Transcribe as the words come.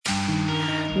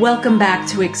Welcome back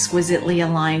to Exquisitely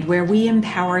Aligned, where we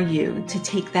empower you to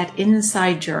take that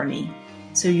inside journey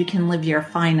so you can live your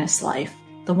finest life,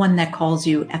 the one that calls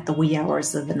you at the wee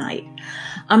hours of the night.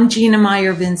 I'm Gina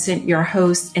Meyer Vincent, your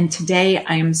host, and today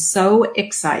I am so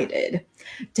excited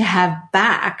to have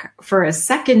back for a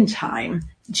second time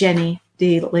Jenny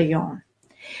De Leon.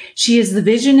 She is the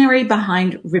visionary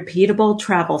behind Repeatable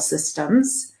Travel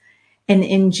Systems, an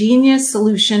ingenious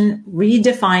solution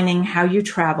redefining how you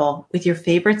travel with your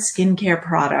favorite skincare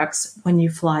products when you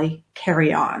fly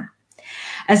carry-on.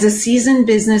 As a seasoned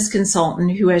business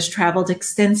consultant who has traveled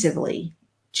extensively,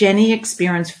 Jenny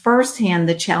experienced firsthand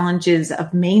the challenges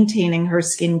of maintaining her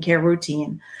skincare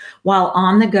routine while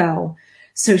on the go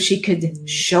so she could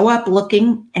show up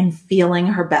looking and feeling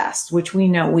her best, which we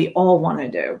know we all want to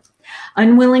do.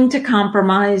 Unwilling to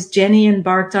compromise, Jenny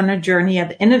embarked on a journey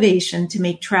of innovation to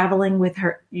make traveling with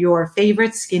your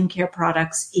favorite skincare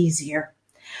products easier.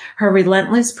 Her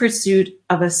relentless pursuit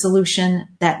of a solution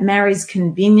that marries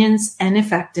convenience and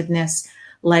effectiveness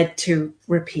led to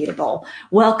Repeatable.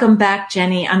 Welcome back,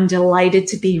 Jenny. I'm delighted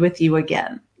to be with you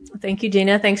again. Thank you,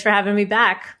 Gina. Thanks for having me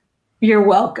back. You're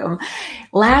welcome.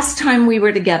 Last time we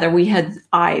were together,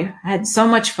 I had so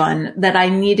much fun that I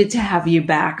needed to have you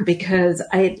back because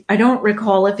I don't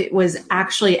recall if it was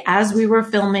actually as we were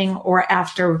filming or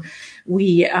after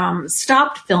we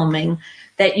stopped filming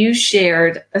that you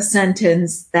shared a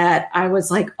sentence that I was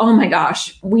like, oh my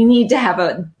gosh, we need to have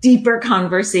a deeper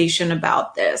conversation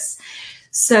about this.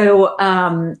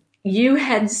 So you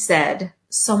had said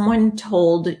someone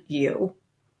told you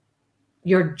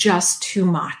you're just too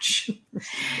much.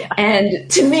 Yeah.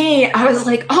 And to me, I was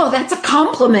like, oh, that's a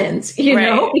compliment,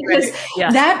 know, because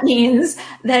that means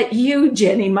that you,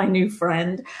 Jenny, my new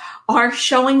friend, are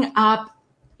showing up,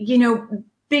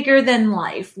 bigger than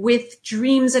life with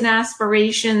dreams and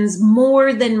aspirations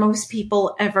more than most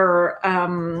people ever,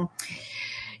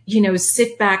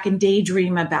 sit back and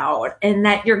daydream about, and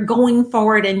that you're going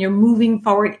forward and you're moving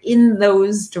forward in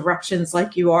those directions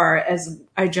like you are, as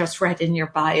I just read in your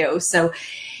bio. So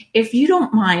if you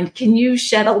don't mind, can you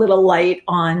shed a little light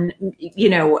on,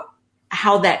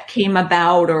 how that came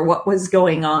about or what was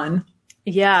going on?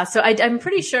 Yeah. So I'm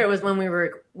pretty sure it was when we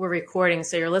were recording.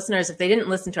 So your listeners, if they didn't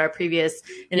listen to our previous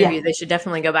interview, they should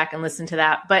definitely go back and listen to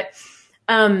that. But,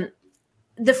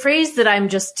 the phrase that I'm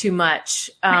just too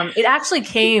much, it actually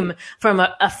came from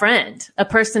a friend, a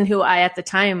person who I at the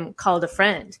time called a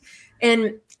friend.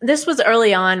 And this was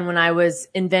early on when I was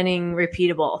inventing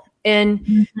Repeatable.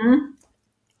 And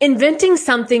inventing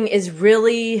something is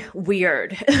really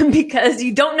weird because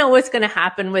you don't know what's going to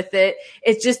happen with it.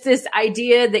 It's just this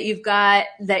idea that you've got,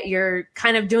 that you're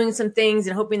kind of doing some things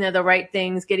and hoping they're the right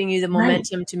things, getting you the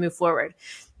momentum to move forward.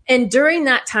 And during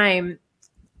that time,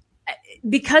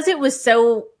 because it was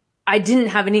I didn't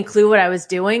have any clue what I was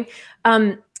doing.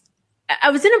 I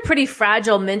was in a pretty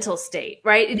fragile mental state,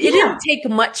 right? It didn't take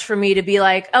much for me to be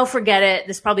like, oh, forget it.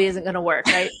 This probably isn't going to work,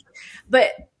 right? But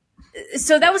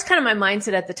so that was kind of my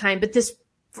mindset at the time. But this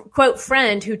quote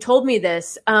friend who told me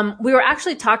this, we were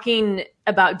actually talking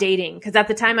about dating because at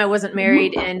the time I wasn't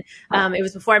married and it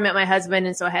was before I met my husband.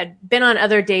 And so I had been on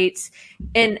other dates.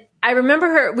 And I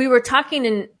remember we were talking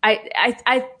and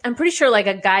I'm pretty sure like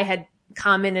a guy had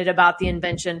commented about the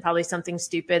invention, probably something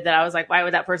stupid that I was like, why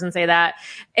would that person say that?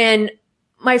 And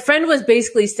my friend was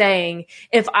basically saying,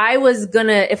 if I was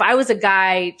a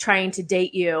guy trying to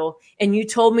date you and you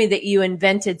told me that you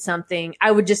invented something,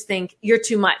 I would just think you're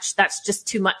too much. That's just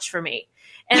too much for me.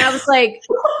 And I was like,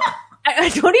 I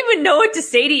don't even know what to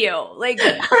say to you. Like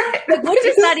what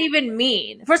does that even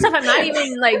mean? First off, I'm not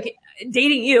even like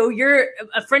dating you. You're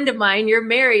a friend of mine. You're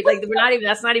married. Like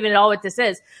that's not even at all what this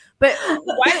is. But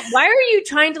why are you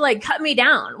trying to like cut me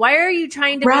down? Why are you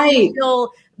trying to make me feel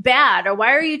bad? Or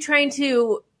why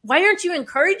aren't you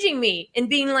encouraging me and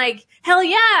being like, hell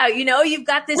yeah, you've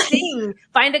got this thing.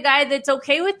 Find a guy that's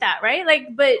okay with that, right?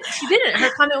 Like, but she didn't. Her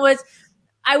comment was,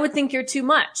 I would think you're too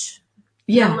much.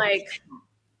 Yeah. And I'm like,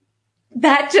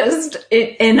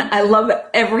 and I love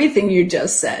everything you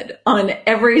just said on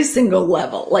every single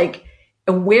level. Like,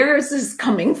 where is this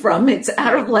coming from? It's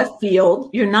out of left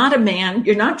field. You're not a man.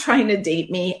 You're not trying to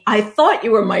date me. I thought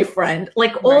you were my friend.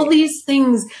 Like all these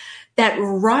things that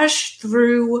rush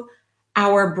through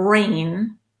our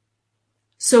brain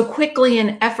so quickly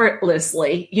and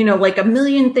effortlessly, like a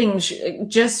million things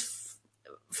just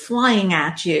flying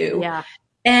at you. Yeah.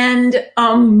 And,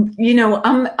 I'm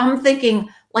thinking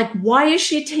like, why is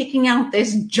she taking out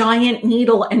this giant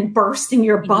needle and bursting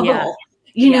your bubble?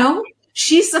 You know?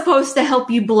 she's supposed to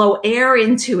help you blow air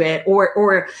into it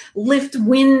or lift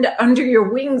wind under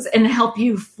your wings and help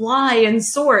you fly and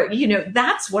soar.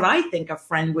 That's what I think a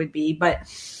friend would be. But,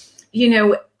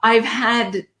 I've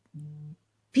had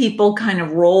people kind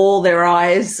of roll their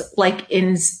eyes like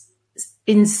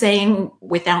in saying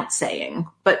without saying,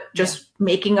 but just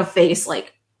making a face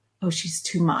like, oh, she's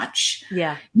too much.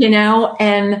 Yeah.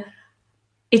 And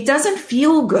it doesn't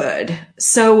feel good.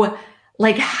 So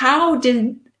like,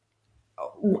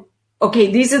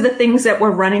 these are the things that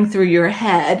were running through your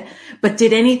head, but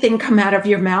did anything come out of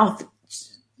your mouth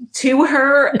to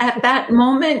her at that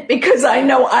moment? Because I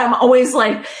know I'm always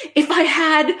like, if I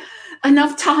had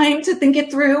enough time to think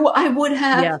it through, I would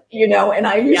have, and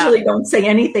I usually don't say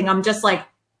anything. I'm just like,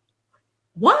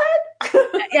 what?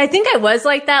 I think I was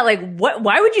like that. Like, what,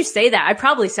 why would you say that? I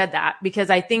probably said that because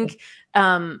I think,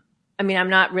 I'm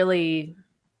not really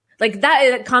like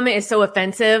that comment is so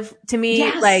offensive to me.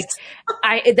 Yes.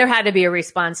 Like there had to be a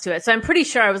response to it. So I'm pretty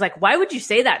sure I was like, why would you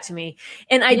say that to me?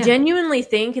 And I genuinely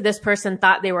think this person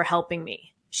thought they were helping me.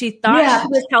 She thought she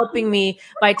was helping me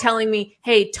by telling me,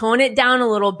 hey, tone it down a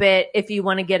little bit if you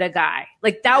want to get a guy.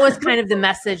 Like that was kind of the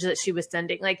message that she was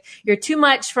sending. Like, you're too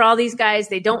much for all these guys.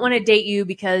 They don't want to date you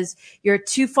because you're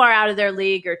too far out of their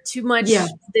league or too much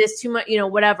this, too much,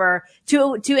 whatever,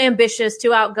 too ambitious,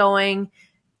 too outgoing.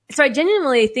 So I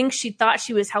genuinely think she thought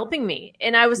she was helping me.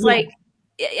 And I was like,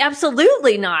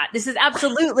 absolutely not. This is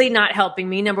absolutely not helping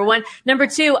me. Number one. Number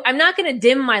two, I'm not going to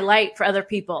dim my light for other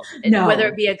people, whether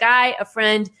it be a guy, a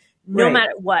friend, no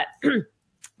matter what.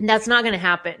 That's not going to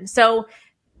happen. So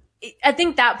I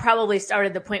think that probably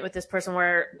started the point with this person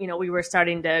where, we were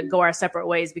starting to go our separate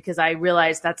ways because I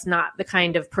realized that's not the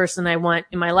kind of person I want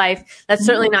in my life. That's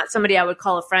certainly not somebody I would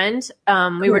call a friend.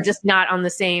 We were just not on the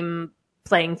same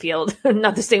playing field,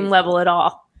 not the same level at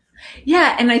all.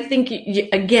 Yeah. And I think,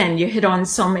 again, you hit on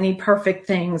so many perfect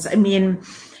things. I mean,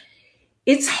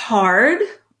 it's hard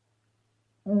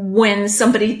when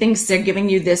somebody thinks they're giving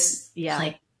you this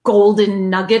like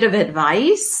golden nugget of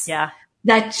advice. Yeah.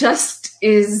 That just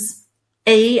is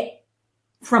A,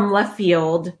 from left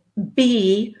field,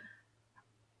 B,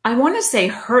 I want to say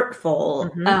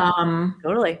hurtful.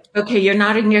 Totally. Okay. You're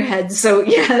nodding your head. So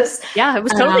yes. Yeah. It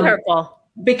was totally hurtful.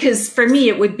 Because for me,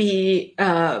 it would be,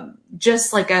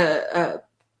 just like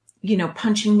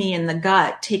punching me in the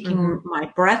gut, taking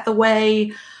my breath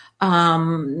away,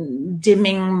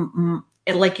 dimming,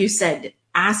 like you said,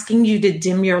 asking you to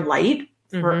dim your light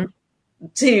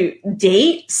to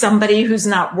date somebody who's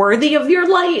not worthy of your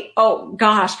light. Oh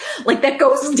gosh, like that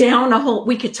goes down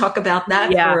we could talk about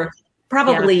that for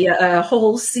probably a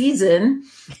whole season,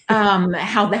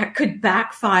 how that could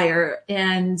backfire.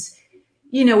 And,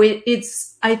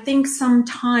 I think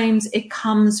sometimes it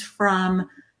comes from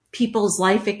people's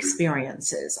life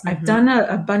experiences. I've done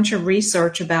a bunch of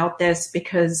research about this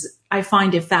because I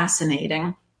find it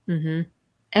fascinating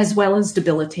as well as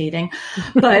debilitating.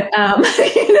 But,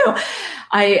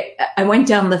 I went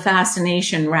down the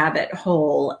fascination rabbit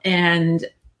hole and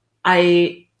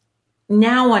I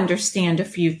now understand a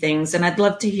few things, and I'd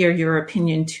love to hear your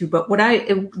opinion too. But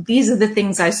these are the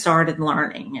things I started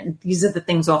learning, and these are the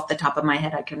things off the top of my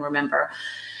head I can remember.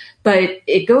 But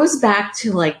it goes back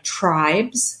to like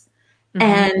tribes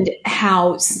and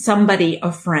how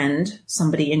a friend,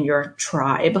 somebody in your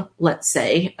tribe, let's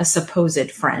say a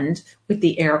supposed friend with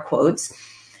the air quotes,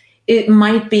 it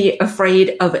might be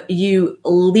afraid of you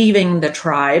leaving the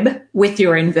tribe with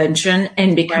your invention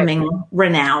and becoming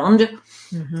renowned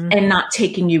and not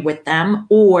taking you with them,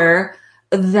 or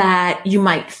that you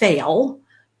might fail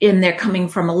and they're coming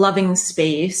from a loving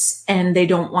space and they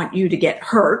don't want you to get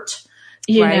hurt,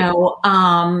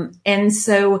 and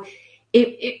so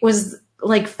it was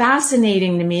like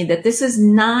fascinating to me that this is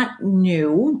not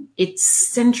new. It's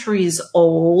centuries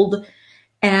old,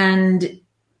 and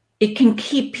it can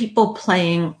keep people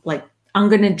playing. Like, I'm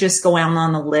going to just go out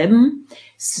on a limb,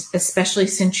 especially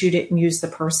since you didn't use the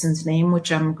person's name,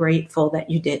 which I'm grateful that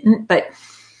you didn't, but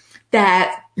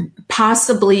that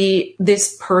possibly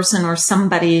this person or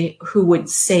somebody who would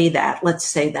say that, let's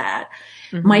say that,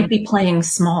 might be playing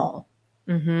small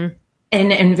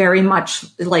and very much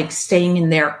like staying in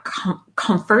their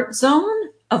comfort zone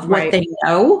of what they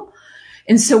know.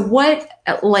 And so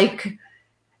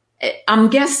I'm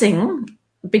guessing,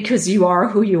 because you are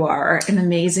who you are, an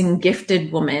amazing,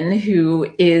 gifted woman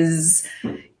who is,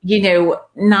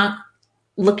 not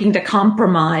looking to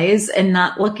compromise and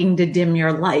not looking to dim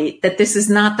your light, that this is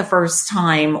not the first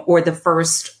time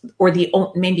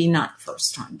maybe not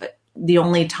first time, but the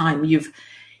only time you've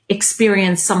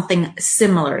experienced something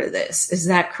similar to this. Is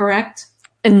that correct?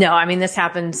 No, I mean, has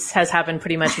happened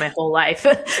pretty much my whole life.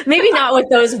 Maybe not with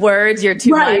those words, you're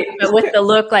too much, but with the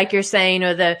look, like you're saying,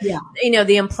 or the,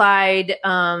 the implied,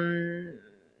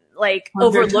 like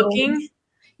overlooking.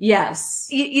 Yes.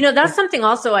 That's something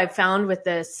also I've found with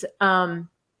this.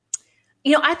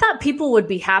 I thought people would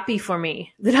be happy for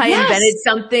me that I invented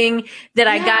something, that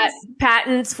I got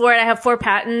patents for it. I have 4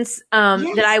 patents,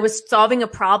 that I was solving a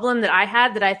problem that I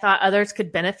had that I thought others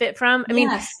could benefit from. I mean,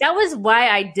 that was why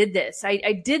I did this.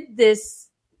 I did this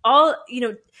all,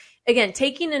 again,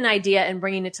 taking an idea and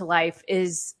bringing it to life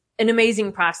is an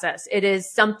amazing process. It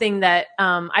is something that,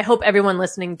 I hope everyone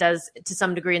listening does to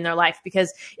some degree in their life,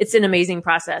 because it's an amazing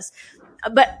process.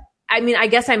 But I mean, I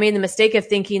guess I made the mistake of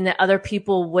thinking that other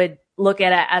people would look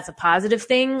at it as a positive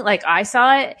thing, like I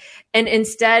saw it. And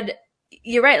instead,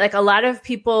 you're right. Like a lot of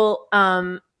people,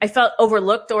 I felt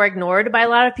overlooked or ignored by a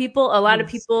lot of people. A lot of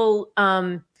people,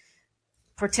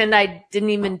 pretend I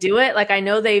didn't even do it. Like I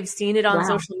know they've seen it on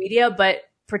social media, but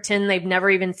pretend they've never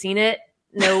even seen it.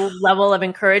 No level of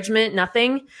encouragement,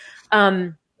 nothing.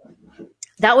 That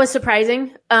was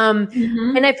surprising.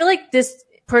 And I feel like this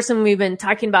person we've been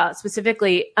talking about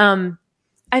specifically,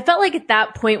 I felt like at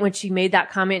that point when she made that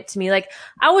comment to me, like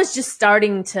I was just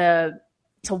starting to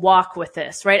walk with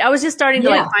this, right? I was just starting to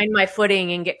like find my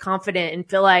footing and get confident and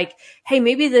feel like, hey,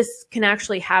 maybe this can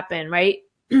actually happen, right?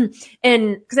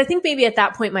 And because I think maybe at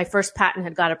that point my first patent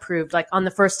had got approved, like on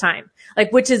the first time,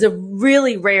 like which is a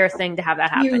really rare thing to have that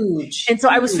happen. Huge. And so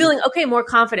I was feeling more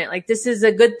confident, like this is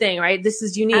a good thing, right? This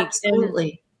is unique.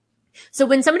 Absolutely. So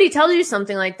when somebody tells you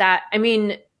something like that, I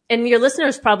mean, and your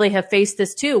listeners probably have faced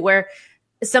this too, where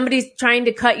somebody's trying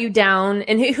to cut you down,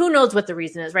 and who knows what the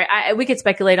reason is, right? We could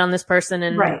speculate on this person,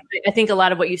 and I think a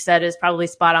lot of what you said is probably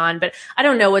spot on, but I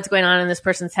don't know what's going on in this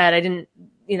person's head. I didn't,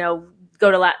 go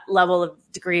to that level of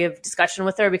degree of discussion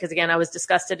with her, because again, I was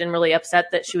disgusted and really upset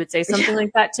that she would say something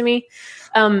like that to me.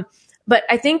 But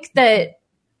I think that,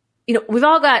 we've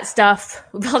all got stuff.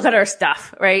 We've all got our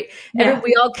stuff, right? And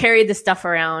we all carry the stuff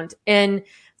around, and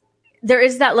there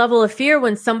is that level of fear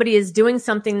when somebody is doing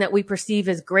something that we perceive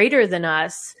as greater than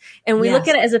us, and we look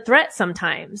at it as a threat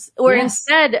sometimes, or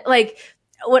instead, like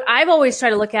what I've always tried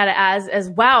to look at it as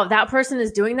wow, that person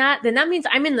is doing that, then that means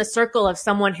I'm in the circle of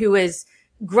someone who is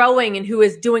growing and who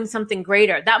is doing something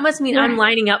greater. That must mean I'm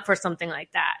lining up for something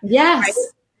like that. Yes. Right?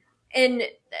 And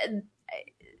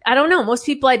I don't know. Most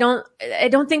people, I don't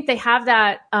think they have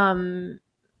that,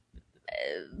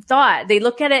 thought. They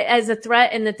look at it as a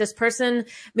threat, and that this person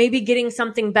may be getting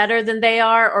something better than they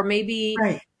are, or maybe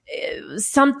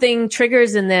something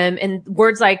triggers in them, and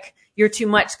words like "you're too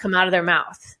much" come out of their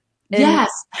mouth. And,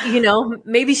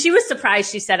 maybe she was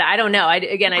surprised she said it. I don't know. I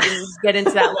didn't get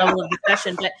into that level of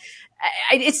discussion, but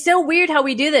it's so weird how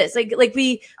we do this.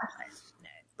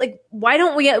 Why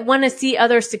don't we want to see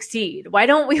others succeed? Why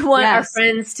don't we want our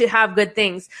friends to have good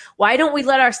things? Why don't we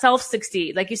let ourselves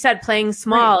succeed? Like you said, playing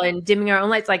small and dimming our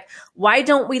own lights. Like, why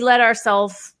don't we let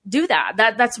ourselves do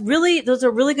that? Those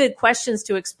are really good questions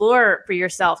to explore for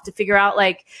yourself, to figure out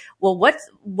like, well,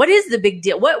 what is the big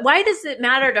deal? Why does it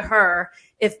matter to her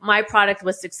if my product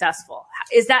was successful?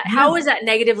 How is that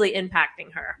negatively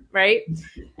impacting her? Right?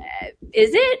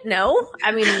 Is it? No.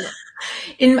 I mean,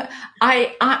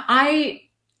 I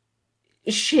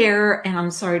share, and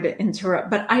I'm sorry to interrupt,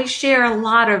 but I share a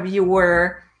lot of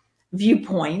your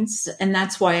viewpoints, and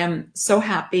that's why I'm so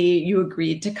happy you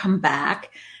agreed to come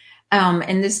back.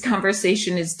 And this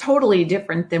conversation is totally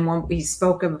different than what we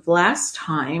spoke of last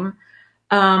time.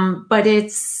 But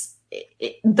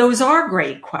those are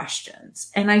great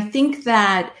questions. And I think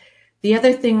that the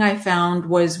other thing I found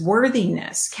was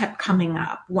worthiness kept coming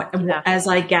up as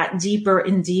I got deeper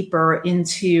and deeper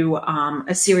into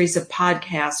a series of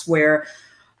podcasts where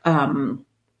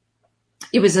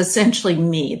it was essentially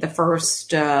me, the first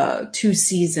 2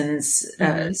 seasons,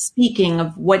 speaking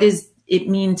of what does it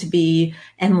mean to be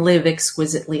and live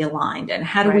exquisitely aligned, and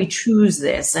how do we choose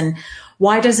this, and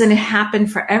why doesn't it happen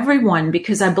for everyone?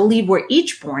 Because I believe we're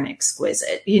each born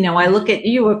exquisite. I look at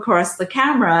you across the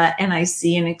camera and I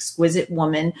see an exquisite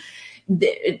woman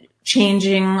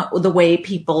changing the way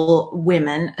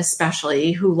women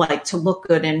especially, who like to look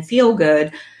good and feel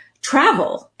good,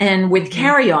 travel. And with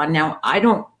carry-on, now I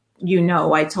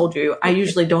told you, I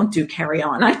usually don't do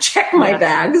carry-on. I check my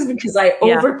bags because I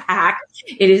overpack.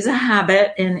 It is a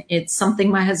habit, and it's something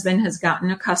my husband has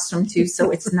gotten accustomed to. So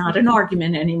it's not an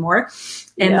argument anymore.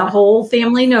 And the whole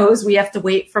family knows we have to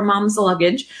wait for mom's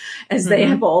luggage, as they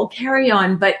have all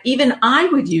carry-on. But even I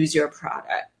would use your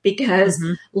product because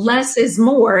less is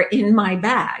more in my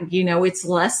bag. It's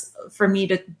less for me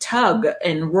to tug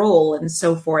and roll and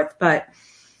so forth. But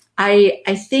I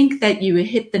think that you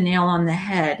hit the nail on the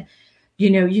head.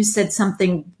 you said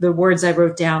something, the words I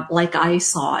wrote down, like I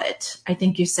saw it. I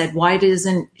think you said, why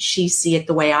doesn't she see it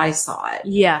the way I saw it?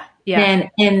 Yeah. Yeah.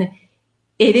 And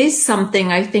it is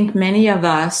something I think many of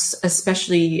us,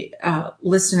 especially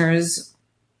listeners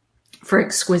for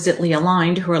Exquisitely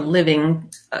Aligned, who are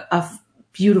living a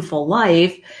beautiful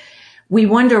life, we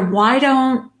wonder why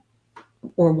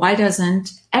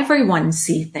doesn't everyone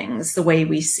see things the way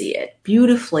we see it,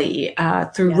 beautifully,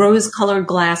 through rose-colored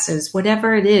glasses,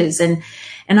 whatever it is. And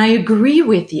I agree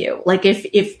with you. Like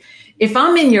if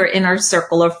I'm in your inner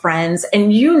circle of friends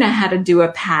and you know how to do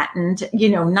a patent,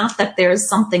 not that there's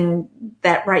something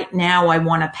that right now I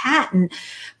want to patent,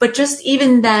 but just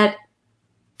even that,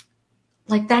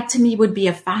 like that to me would be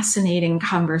a fascinating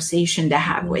conversation to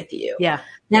have with you. Yeah.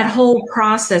 That whole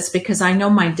process, because I know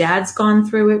my dad's gone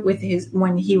through it with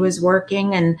when he was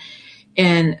working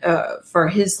and for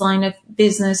his line of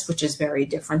business, which is very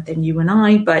different than you and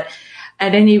I, but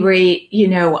at any rate,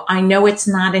 I know it's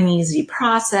not an easy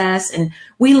process, and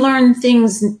we learn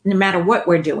things no matter what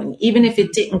we're doing, even if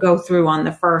it didn't go through on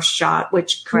the first shot,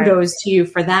 which kudos to you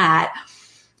for that.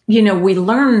 We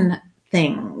learn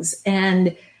things.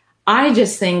 And I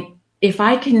just think if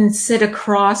I can sit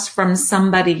across from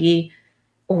somebody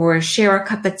or share a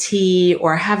cup of tea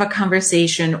or have a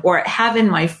conversation or have in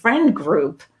my friend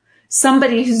group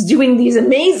somebody who's doing these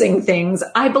amazing things,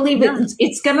 I believe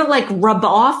it's going to like rub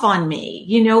off on me,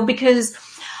 because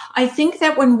I think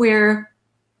that when we're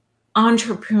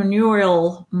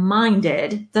entrepreneurial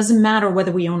minded, doesn't matter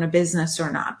whether we own a business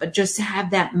or not, but just to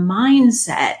have that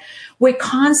mindset, we're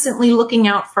constantly looking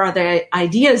out for other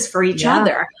ideas for each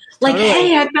other. Like,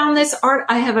 hey, I found this art.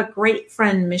 I have a great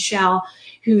friend, Michelle,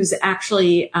 who's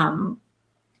actually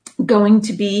going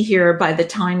to be here by the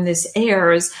time this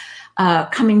airs,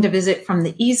 coming to visit from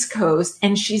the East Coast.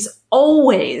 And she's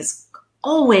always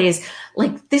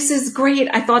like, this is great.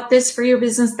 I thought this for your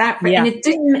business, that for, and it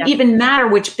didn't even matter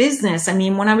which business. I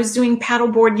mean, when I was doing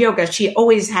paddleboard yoga, she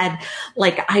always had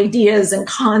like ideas and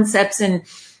concepts. And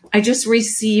I just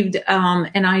received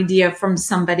an idea from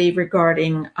somebody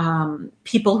regarding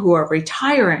people who are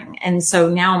retiring. And so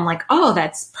now I'm like, oh,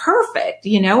 that's perfect,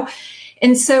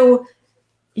 And so,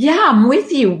 I'm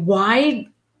with you. Why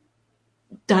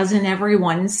doesn't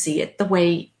everyone see it the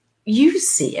way you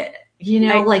see it?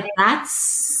 Like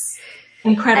that's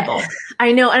incredible.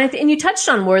 I know. And you touched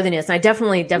on worthiness. And I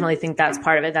definitely think that's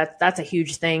part of it. That's a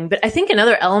huge thing. But I think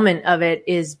another element of it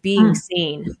is being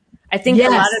seen. I think a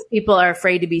lot of people are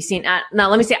afraid to be seen. Now,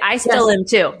 let me say, I still am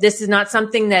too. This is not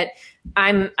something that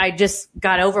I just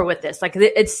got over with this. Like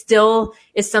it still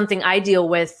is something I deal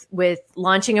with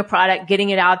launching a product,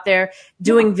 getting it out there,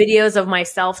 doing videos of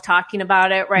myself talking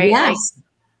about it. Right. Yes.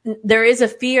 Like, there is a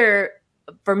fear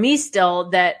for me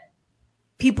still that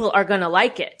people are going to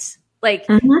like it. Like,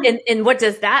 and what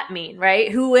does that mean?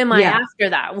 Right. Who am I after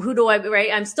that? Who do I, right?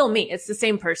 I'm still me. It's the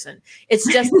same person.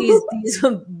 It's just these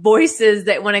voices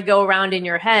that want to go around in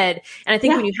your head. And I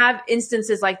think when you have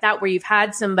instances like that, where you've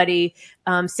had somebody,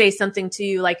 say something to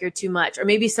you, like you're too much, or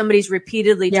maybe somebody's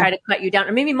repeatedly tried to cut you down,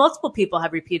 or maybe multiple people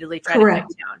have repeatedly tried to cut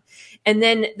you down. And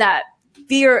then that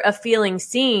fear of feeling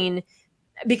seen,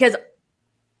 because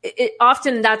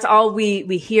often that's all we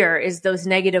hear is those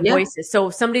negative voices.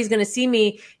 So somebody's going to see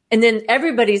me, and then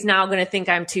everybody's now going to think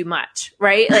I'm too much,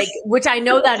 right? Like, which I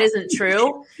know that isn't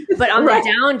true, but on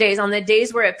the down days, on the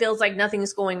days where it feels like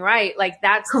nothing's going right, like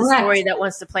that's the story that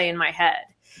wants to play in my head.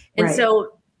 And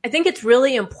so I think it's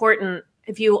really important,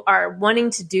 if you are wanting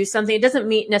to do something, it doesn't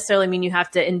necessarily mean you have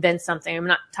to invent something. I'm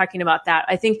not talking about that.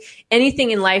 I think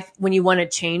anything in life, when you want to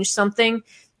change something,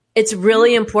 it's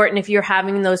really important, if you're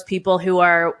having those people who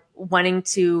are wanting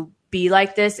to be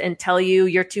like this and tell you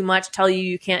you're too much, tell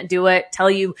you can't do it, tell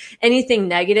you anything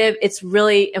negative, it's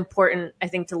really important, I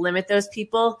think, to limit those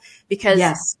people,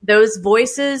 because those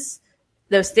voices,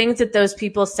 those things that those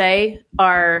people say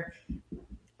are,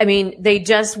 I mean, they're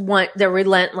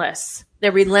relentless.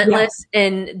 They're relentless.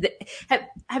 And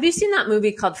have you seen that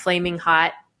movie called Flaming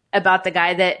Hot, about the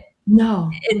guy that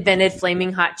invented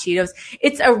Flaming Hot Cheetos?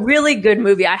 It's a really good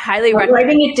movie. I highly recommend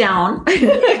writing it down.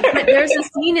 But there's a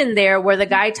scene in there where the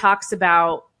guy talks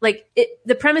about, like,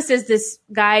 the premise is this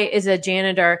guy is a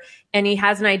janitor and he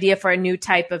has an idea for a new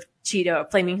type of Cheeto,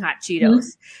 Flaming Hot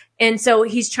Cheetos. And so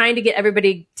he's trying to get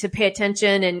everybody to pay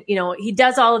attention, and, he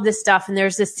does all of this stuff. And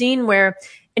there's a scene where,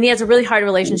 and he has a really hard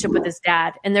relationship with his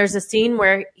dad. And there's a scene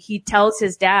where he tells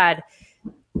his dad,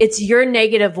 it's your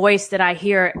negative voice that I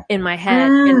hear in my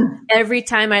head. And every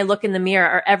time I look in the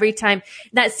mirror, or every time,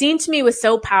 that scene to me was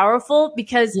so powerful,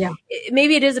 because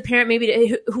maybe it is a parent,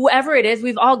 maybe whoever it is,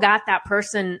 we've all got that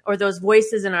person or those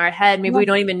voices in our head. Maybe we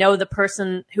don't even know the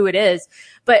person who it is,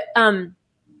 but,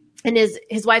 and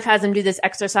his wife has him do this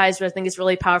exercise, which I think is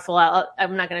really powerful.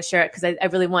 I'm not going to share it because I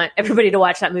really want everybody to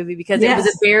watch that movie, because it was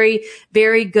a very,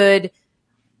 very good,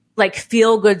 like,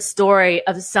 feel good story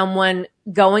of someone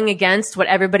going against what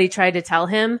everybody tried to tell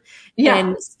him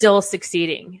and still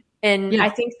succeeding. And I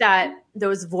think that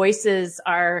those voices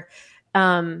are,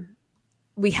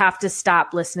 we have to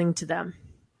stop listening to them.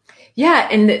 Yeah.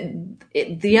 And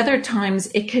the other times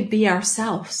it could be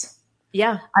ourselves.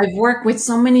 Yeah. I've worked with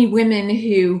so many women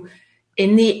who,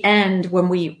 in the end, when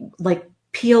we like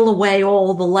peel away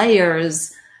all the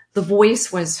layers, the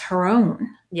voice was her own.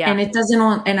 Yeah. And it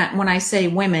doesn't, and when I say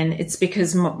women, it's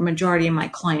because majority of my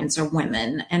clients are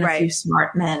women and a few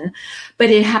smart men, but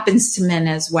it happens to men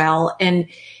as well. And,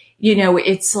 you know,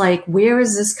 it's like, where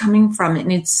is this coming from?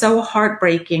 And it's so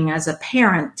heartbreaking as a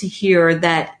parent to hear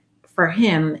that for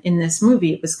him in this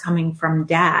movie, it was coming from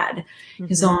dad,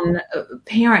 his own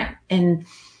parent. And,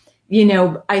 you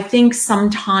know, I think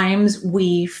sometimes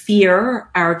we fear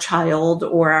our child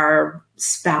or our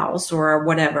spouse or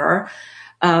whatever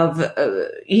of,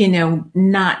 you know,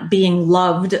 not being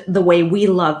loved the way we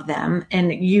love them.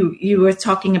 And you were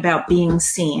talking about being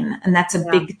seen, and that's a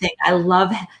big thing. I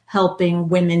love helping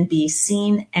women be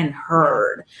seen and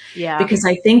heard. Yeah. Because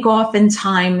I think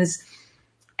oftentimes,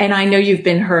 and I know you've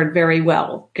been heard very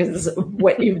well because of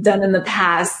what you've done in the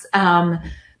past.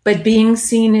 But being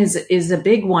seen is a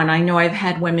big one. I know I've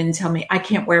had women tell me, I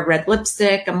can't wear red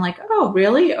lipstick. I'm like, oh,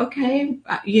 really? Okay.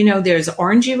 You know, there's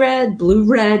orangey red, blue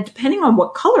red, depending on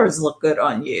what colors look good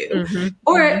on you.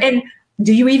 And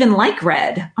do you even like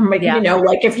red? I'm like, you know,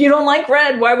 like if you don't like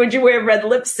red, why would you wear red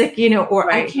lipstick? You know,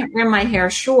 or I can't wear my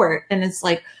hair short. And it's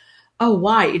like, oh,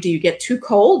 why? Do you get too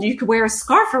cold? You could wear a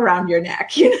scarf around your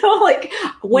neck, you know, like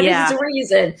what is the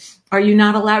reason? Are you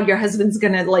not allowed? Your husband's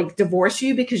going to like divorce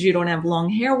you because you don't have long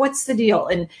hair? What's the deal?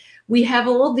 And we have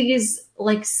all these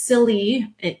like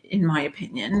silly, in my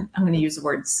opinion, I'm going to use the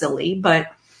word silly,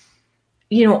 but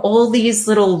you know, all these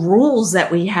little rules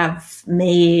that we have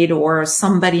made, or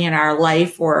somebody in our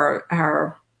life or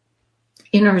our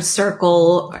inner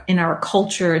circle, in our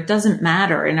culture, it doesn't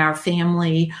matter, in our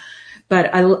family.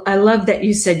 But I love that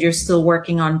you said you're still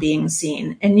working on being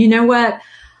seen. And you know what?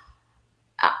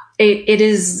 It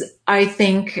is, I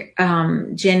think,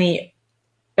 Jenny,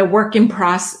 a work in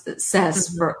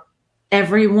process for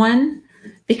everyone,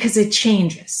 because it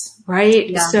changes, right?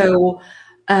 Yeah. So,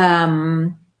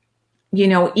 you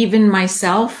know, even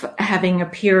myself, having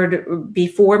appeared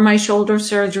before my shoulder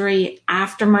surgery,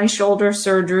 after my shoulder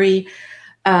surgery,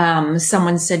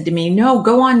 someone said to me, no,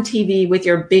 go on TV with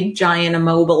your big giant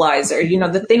immobilizer. You know,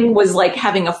 the thing was like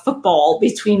having a football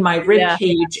between my rib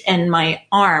cage and my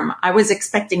arm. I was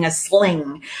expecting a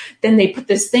sling. Then they put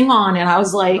this thing on and I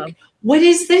was like, what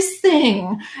is this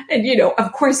thing? And, you know,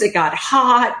 of course it got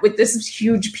hot with this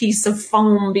huge piece of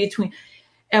foam between.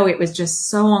 Oh, it was just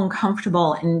so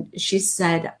uncomfortable. And she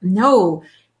said, no,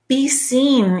 be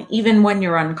seen even when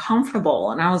you're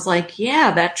uncomfortable. And I was like,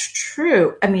 yeah, that's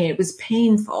true. I mean, it was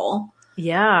painful.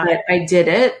 Yeah. But I did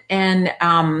it. And,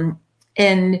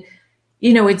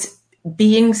 you know, it's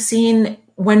being seen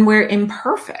when we're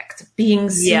imperfect, being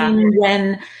seen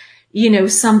when, you know,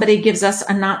 somebody gives us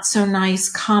a not so nice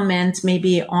comment,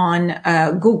 maybe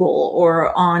on Google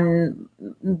or on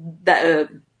the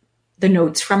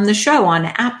notes from the show on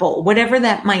Apple, whatever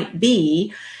that might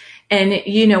be. And,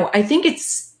 you know, I think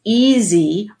it's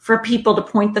easy for people to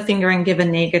point the finger and give a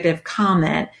negative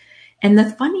comment. And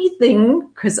the funny thing,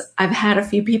 because I've had a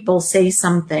few people say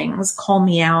some things, call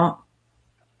me out.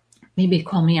 Maybe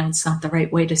call me out's not the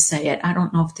right way to say it. I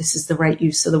don't know if this is the right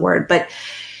use of the word, but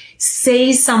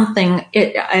say something.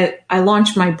 I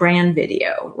launched my brand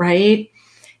video, right?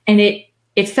 And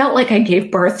it felt like I gave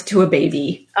birth to a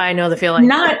baby. I know the feeling.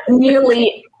 Not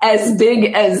nearly as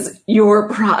big as your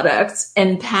products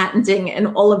and patenting and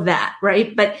all of that,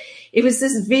 right? But it was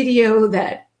this video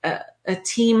that a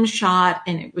team shot,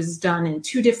 and it was done in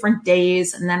 2 different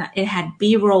days. And then it had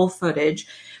B-roll footage.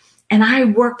 And I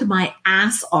worked my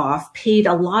ass off, paid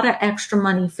a lot of extra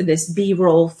money for this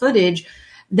B-roll footage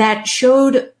that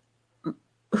showed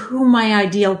who my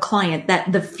ideal client,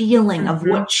 that the feeling of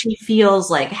what she feels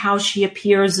like, how she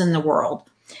appears in the world.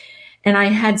 And I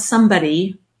had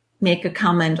somebody make a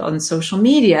comment on social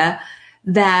media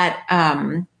that,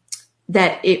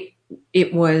 that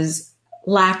it was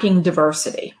lacking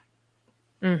diversity.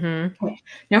 Okay.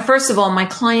 Now, first of all, my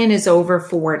client is over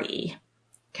 40.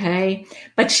 Okay.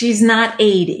 But she's not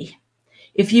 80.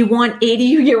 If you want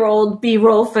 80-year-old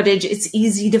B-roll footage, it's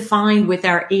easy to find with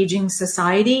our aging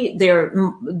society. They're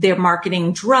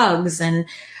marketing drugs and,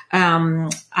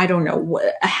 I don't know,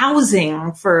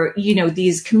 housing for, you know,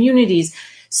 these communities.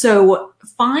 So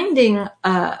finding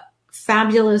a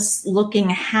fabulous looking,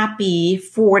 happy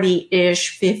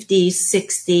 40-ish, 50,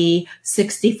 60,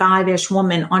 65-ish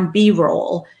woman on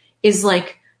B-roll is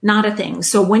like not a thing.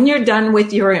 So when you're done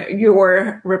with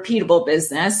your repeatable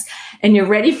business and you're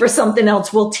ready for something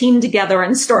else, we'll team together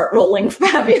and start rolling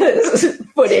fabulous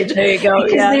footage. There you go.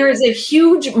 Because there is a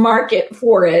huge market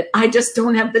for it. I just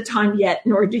don't have the time yet,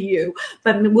 nor do you.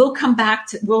 But we'll come back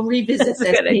we'll revisit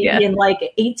this maybe in like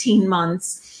 18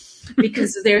 months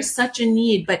because there's such a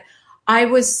need. But I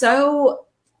was so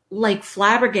like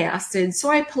flabbergasted.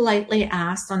 So I politely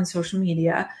asked on social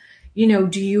media,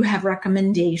 do you have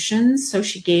recommendations? So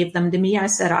she gave them to me. I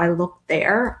said, I looked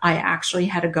there. I actually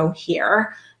had to go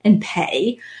here and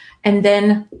pay. And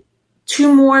then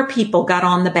 2 more people got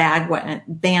on the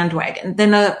bandwagon.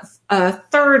 Then a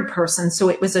third person. So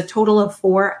it was a total of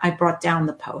 4. I brought down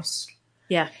the post.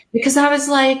 Yeah. Because I was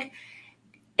like,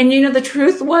 and the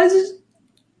truth was,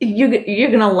 you're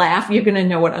going to laugh. You're going to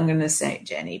know what I'm going to say,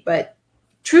 Jenny. But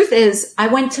truth is, I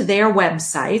went to their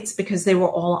websites because they were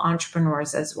all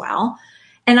entrepreneurs as well.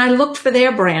 And I looked for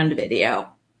their brand video.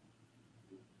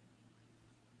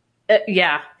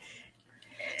 Yeah.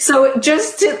 So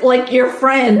just like your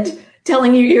friend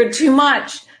telling you you're too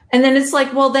much. And then it's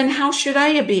like, well, then how should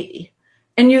I be?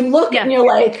 And you look and you're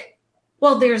like,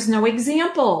 well, there's no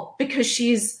example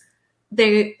because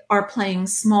they are playing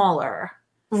smaller.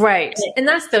 Right. And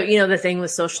that's the thing with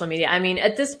social media. I mean,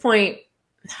 at this point,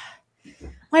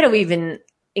 why do we even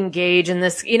engage in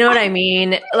this? You know what I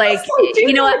mean? Like,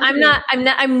 you know what?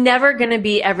 I'm never going to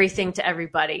be everything to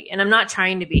everybody. And I'm not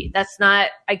trying to be.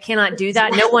 I cannot do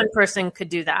that. No one person could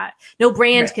do that. No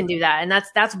brand can do that. And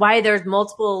that's why there's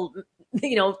multiple,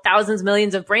 thousands,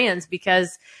 millions of brands,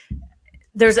 because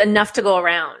there's enough to go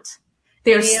around.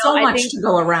 There's so much to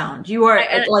go around. You are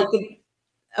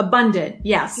abundant.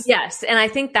 Yes. Yes. And I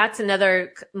think that's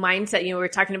another mindset. We're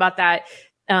talking about that,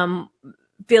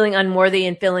 feeling unworthy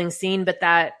and feeling seen, but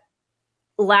that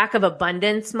lack of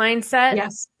abundance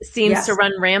mindset seems to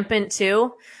run rampant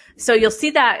too. So you'll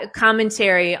see that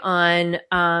commentary on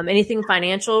anything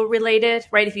financial related,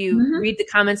 right? If you read the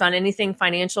comments on anything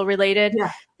financial related,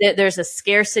 there's a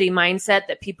scarcity mindset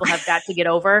that people have got to get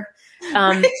over.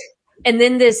 And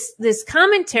then this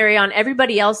commentary on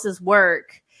everybody else's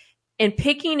work and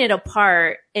picking it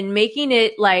apart and making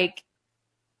it like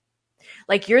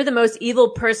you're the most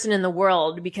evil person in the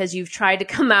world because you've tried to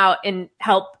come out and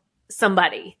help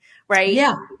somebody, right?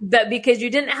 Yeah. But because you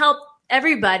didn't help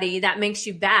everybody, that makes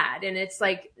you bad. And it's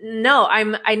like, no,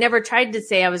 I never tried to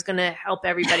say I was going to help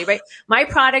everybody, right? My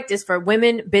product is for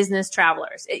women business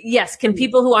travelers. Yes. Can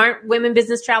people who aren't women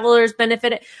business travelers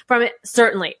benefit from it?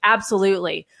 Certainly.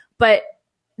 Absolutely. But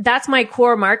that's my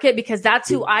core market because that's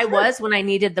who I was when I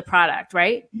needed the product,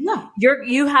 right? Yeah.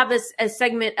 You have a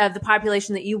segment of the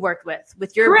population that you worked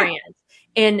with your brand.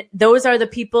 And those are the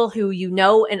people who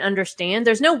and understand.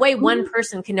 There's no way one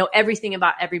person can know everything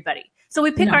about everybody. So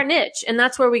we pick our niche and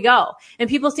that's where we go. And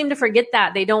people seem to forget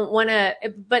that. They don't want to,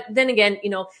 but then again,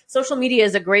 social media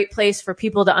is a great place for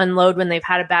people to unload when they've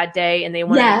had a bad day and they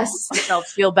want to make themselves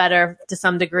feel better to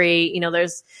some degree.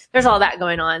 There's all that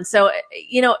going on. So,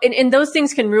 and those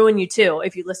things can ruin you too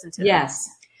if you listen to them. Yes.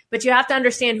 But you have to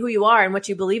understand who you are and what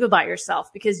you believe about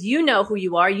yourself because you know who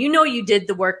you are. You did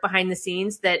the work behind the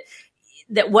scenes that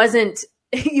wasn't,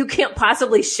 you can't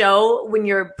possibly show when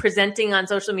you're presenting on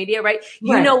social media, right?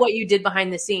 You know what you did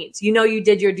behind the scenes. You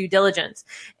did your due diligence.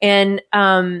 And,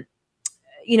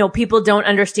 people don't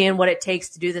understand what it takes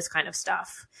to do this kind of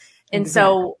stuff. And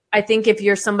so I think if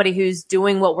you're somebody who's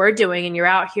doing what we're doing and you're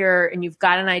out here and you've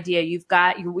got an idea,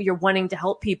 you're wanting to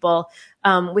help people,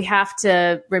 we have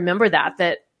to remember that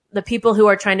the people who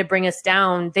are trying to bring us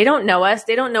down, they don't know us.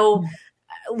 They don't know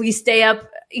we stay up,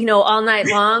 all night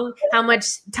long, how much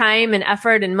time and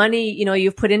effort and money,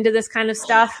 you've put into this kind of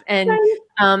stuff. And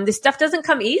this stuff doesn't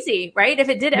come easy, right? If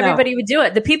it did, everybody would do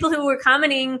it. The people who were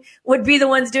commenting would be the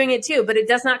ones doing it too, but it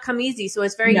does not come easy. So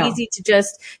it's very easy to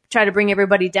just try to bring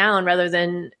everybody down rather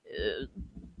than,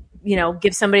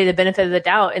 give somebody the benefit of the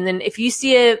doubt. And then if you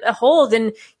see a hole,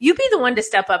 then you be the one to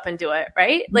step up and do it,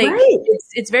 right?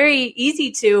 It's very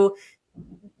easy to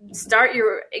start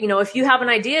if you have an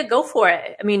idea, go for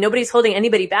it. I mean, nobody's holding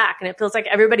anybody back. And it feels like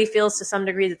everybody feels to some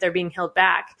degree that they're being held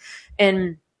back.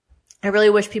 And I really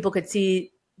wish people could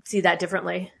see that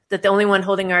differently, that the only one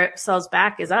holding ourselves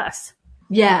back is us.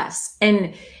 Yes.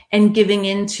 And giving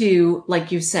into,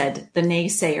 like you said, the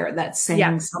naysayer that's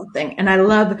saying something. And I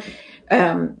love,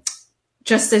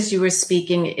 just as you were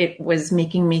speaking, it was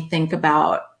making me think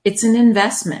about, it's an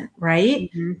investment, right?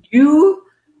 Mm-hmm. You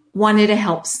wanted to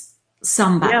help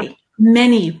somebody,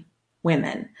 many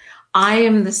women. I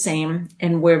am the same,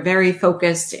 and we're very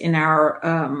focused in our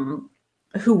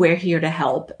who we're here to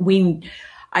help.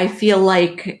 I feel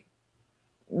like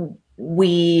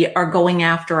we are going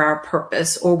after our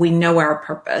purpose, or we know our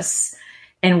purpose,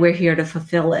 and we're here to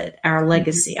fulfill it. Our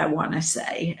legacy, I want to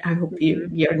say. I hope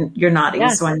you're nodding,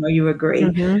 so I know you agree.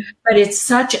 But it's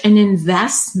such an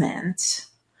investment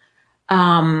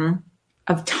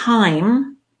of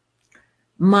time,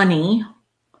 money,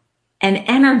 and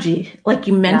energy, like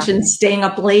you mentioned, staying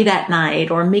up late at night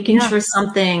or making sure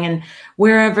something, and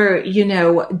wherever,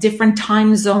 different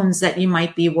time zones that you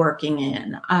might be working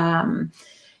in.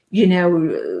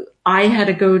 I had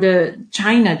to go to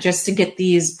China just to get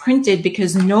these printed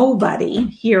because nobody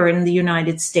here in the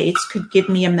United States could give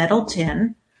me a metal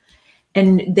tin,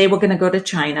 and they were going to go to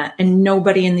China, and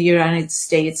nobody in the United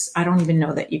States, I don't even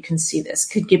know that you can see this,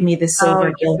 could give me the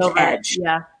silver gilt edge.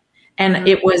 Yeah. And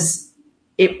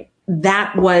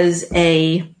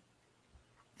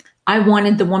I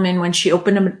wanted the woman when she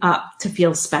opened them up to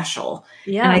feel special.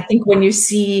 Yeah. And I think when you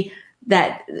see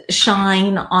that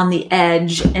shine on the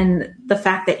edge, and the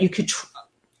fact that you could,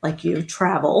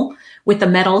 travel with a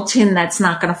metal tin that's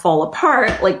not going to fall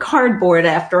apart like cardboard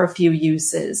after a few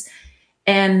uses.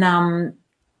 And,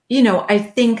 I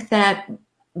think that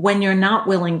when you're not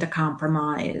willing to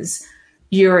compromise,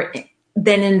 you're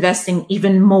then investing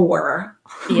even more,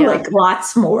 like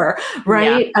lots more,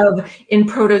 right? In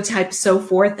prototypes, so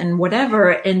forth and whatever.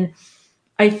 And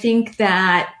I think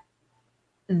that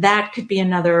could be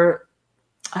another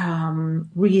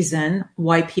reason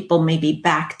why people maybe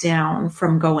back down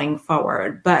from going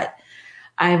forward. But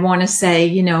I want to say,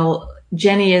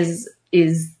 Jenny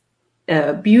is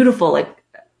a beautiful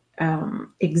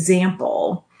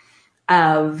example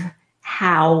of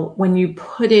how, when you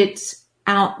put it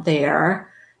out there,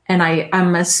 and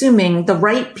I'm assuming the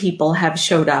right people have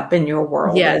showed up in your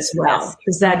world as well. Yes.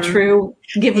 Is that true?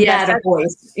 Give that a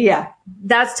voice. Yeah.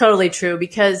 That's totally true,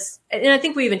 because, and I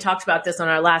think we even talked about this on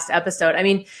our last episode. I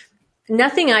mean,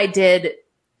 nothing I did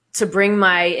to bring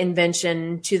my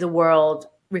invention to the world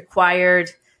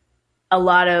required a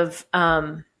lot of,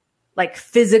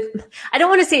 physical, I don't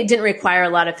want to say it didn't require a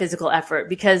lot of physical effort,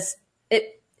 because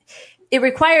it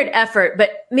required effort,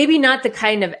 but maybe not the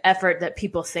kind of effort that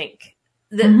people think.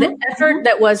 The effort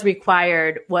that was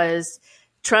required was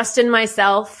trust in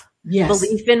myself,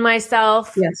 belief in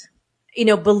myself,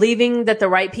 believing that the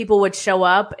right people would show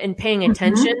up and paying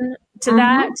attention to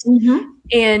that.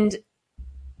 And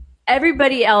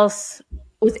everybody else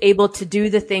was able to do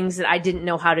the things that I didn't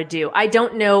know how to do. I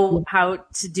don't know how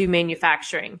to do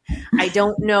manufacturing. I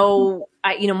don't know,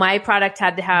 my product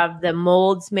had to have the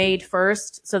molds made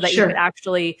first so that you could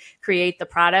actually create the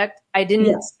product. I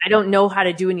don't know how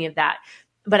to do any of that,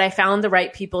 but I found the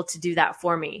right people to do that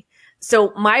for me.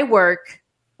 So my work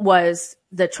was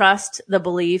the trust, the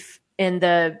belief, and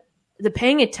the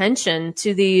paying attention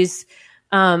to these,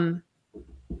 for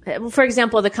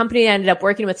example, the company I ended up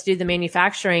working with to do the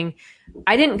manufacturing,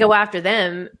 I didn't go after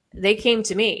them. They came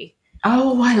to me.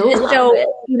 Oh, I love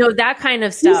it. That kind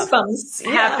of stuff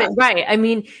happened. Right. I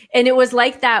mean, and it was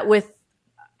like that with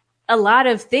a lot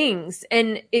of things,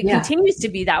 and it continues to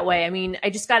be that way. I mean, I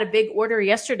just got a big order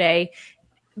yesterday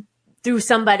through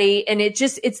somebody, and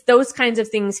it's those kinds of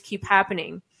things keep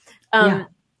happening.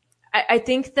 I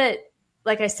think that,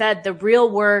 like I said, the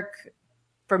real work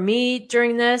for me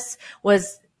during this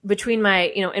was between my,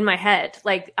 in my head.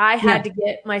 Like, I had to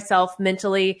get myself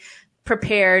mentally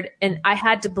prepared, and I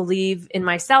had to believe in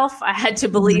myself. I had to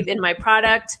believe in my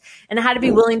product, and I had to be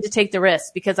willing to take the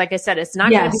risk, because, like I said, it's not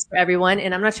going to be for everyone,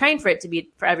 and I'm not trying for it to be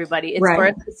for everybody. It's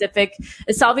for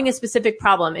it's solving a specific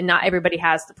problem, and not everybody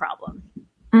has the problem.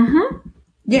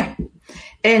 Yeah.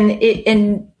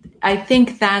 And I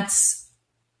think that's,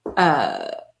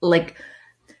 like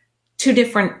two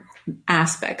different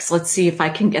aspects. Let's see if I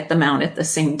can get them out at the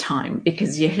same time,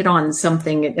 because you hit on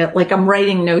something, like I'm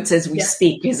writing notes as we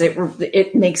speak, because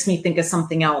it makes me think of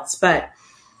something else. But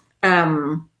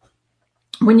when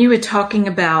you were talking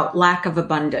about lack of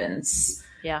abundance,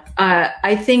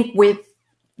 I think with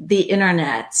the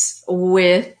internet,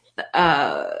 with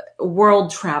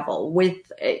world travel, with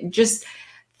just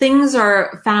things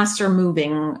are faster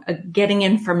moving, getting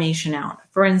information out.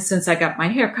 For instance, I got my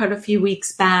hair cut a few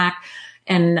weeks back,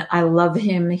 and I love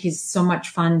him. He's so much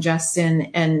fun, Justin.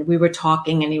 And we were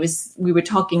talking, and we were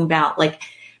talking about like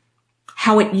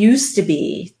how it used to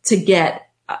be to get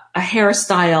a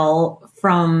hairstyle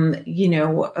from,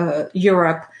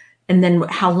 Europe, and then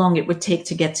how long it would take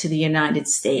to get to the United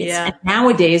States. Yeah. And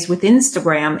nowadays with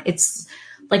Instagram, it's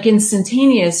like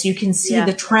instantaneous. You can see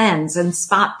the trends and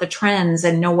spot the trends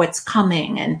and know what's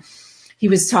coming. And he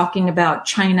was talking about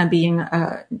China being,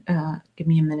 give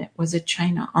me a minute, was it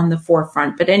China on the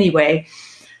forefront? But anyway,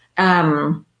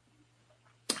 there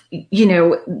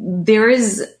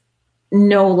is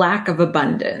no lack of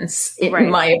abundance,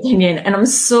 in my opinion. And I'm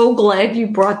so glad you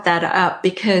brought that up,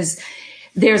 because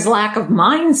there's lack of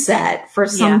mindset for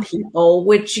some people,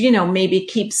 which, maybe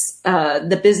keeps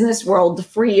the business world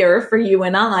freer for you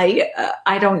and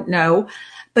I don't know.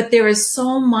 But there is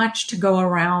so much to go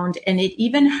around. And it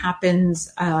even happens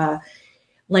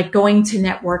like going to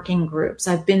networking groups.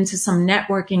 I've been to some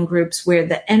networking groups where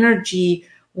the energy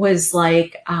was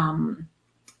like I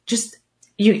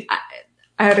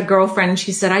had a girlfriend,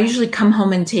 she said, I usually come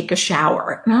home and take a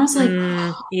shower. And I was like,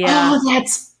 oh,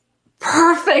 that's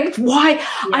perfect. Why? Yeah.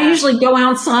 I usually go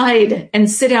outside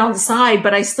and sit outside,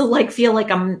 but I still feel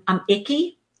like I'm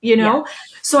icky, Yeah.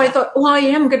 So I thought, well, I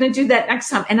am going to do that next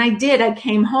time. And I did. I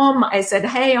came home. I said,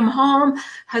 hey, I'm home.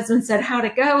 Husband said, how'd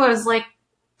it go? I was like,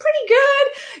 pretty good,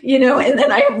 and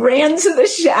then I ran to the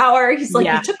shower. He's like,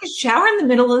 you took a shower in the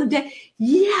middle of the day?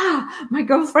 Yeah. My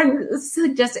girlfriend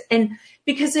suggested, and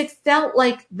because it felt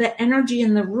like the energy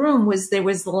in the room there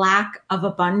was lack of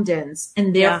abundance.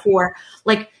 And therefore,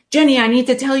 Jenny, I need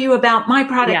to tell you about my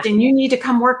product and you need to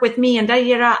come work with me and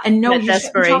and no, you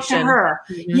shouldn't talk to her.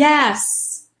 Mm-hmm.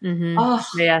 Yes. Mm-hmm. Oh,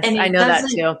 yes. I know that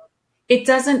too. It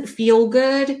doesn't feel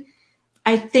good.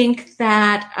 I think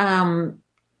that,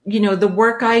 the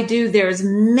work I do, there's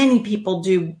many people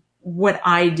do what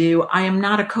I do. I am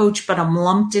not a coach, but I'm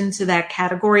lumped into that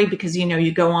category because,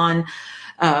 you go on,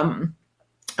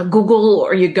 Google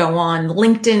or you go on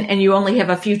LinkedIn and you only have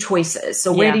a few choices.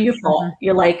 So where do you fall? Mm-hmm.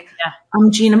 You're like, I'm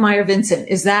Gina Meyer Vincent.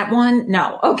 Is that one?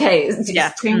 No. Okay.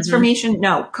 Transformation? Mm-hmm.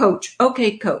 No. Coach.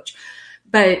 Okay. Coach.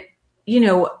 But,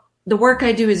 the work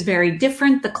I do is very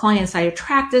different. The clients I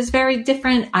attract is very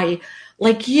different.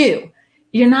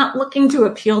 You're not looking to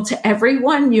appeal to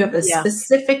everyone. You have a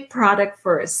specific product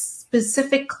for a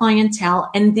specific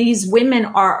clientele. And these women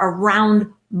are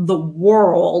around the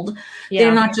world. Yeah.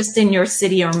 They're not just in your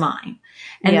city or mine.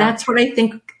 And that's what I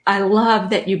think. I love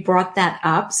that you brought that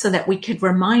up so that we could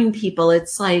remind people.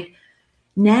 It's like,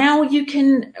 now you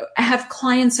can have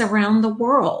clients around the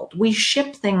world. We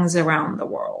ship things around the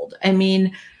world. I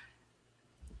mean,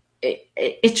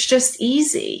 it's just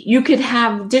easy. You could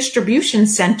have distribution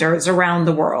centers around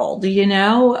the world,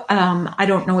 I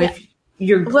don't know if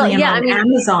you're on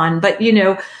Amazon, but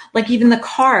even the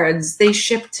cards, they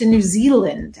ship to New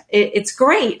Zealand. It's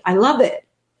great. I love it.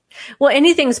 Well,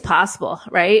 anything's possible,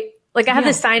 right? I have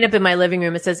this sign up in my living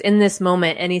room. It says, in this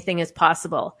moment, anything is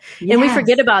possible. Yes. And we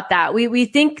forget about that. We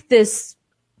think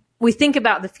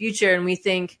about the future and we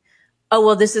think, oh,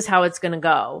 well, this is how it's going to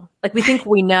go. We think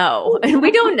we know and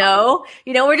we don't know,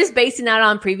 we're just basing that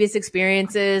on previous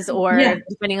experiences or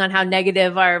depending on how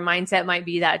negative our mindset might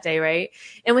be that day. Right.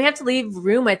 And we have to leave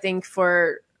room, I think,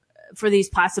 for these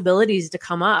possibilities to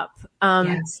come up.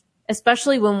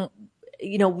 Especially when,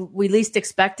 we least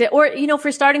expect it or,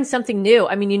 for starting something new.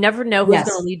 I mean, you never know who's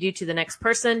going to lead you to the next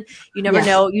person. You never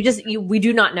know. We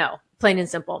do not know. Plain and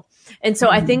simple. And so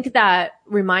I think that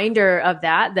reminder of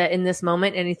that in this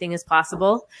moment, anything is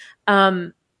possible.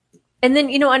 And then,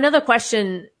 another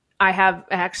question I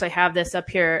actually have this up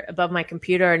here above my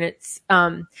computer and it's,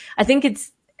 I think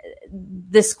it's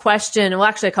this question, well,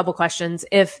 actually a couple questions.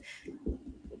 If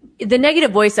the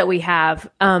negative voice that we have,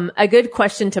 a good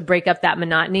question to break up that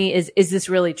monotony is this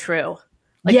really true?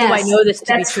 Do I know this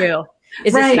to be true?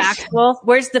 Is this factual?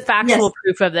 Where's the factual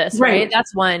proof of this? Right.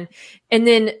 That's one. And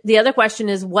then the other question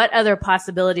is, what other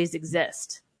possibilities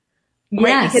exist? Right.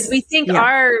 Yes. Because we think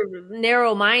our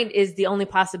narrow mind is the only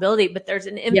possibility, but there's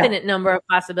an infinite number of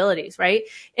possibilities. Right.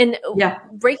 And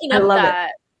breaking up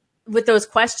that with those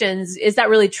questions, is that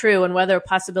really true? And whether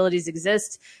possibilities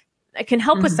exist, it can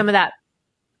help with some of that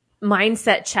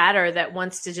mindset chatter that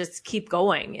wants to just keep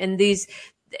going. And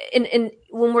and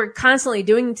when we're constantly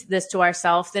doing this to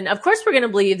ourselves, then of course we're going to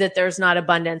believe that there's not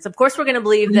abundance. Of course we're going to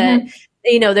believe that,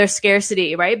 there's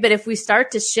scarcity, right? But if we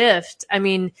start to shift, I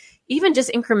mean, even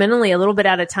just incrementally a little bit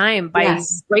at a time by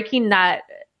breaking that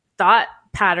thought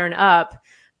pattern up,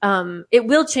 it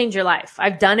will change your life.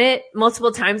 I've done it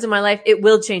multiple times in my life. It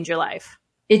will change your life.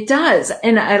 It does.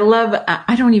 And I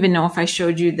don't even know if I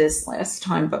showed you this last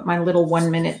time, but my little 1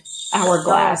 minute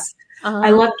hourglass.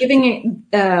 I love giving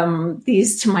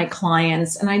these to my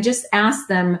clients. And I just ask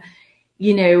them,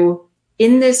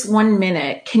 in this 1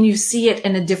 minute, can you see it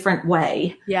in a different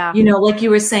way? Yeah. Like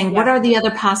you were saying, what are the other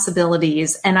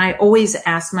possibilities? And I always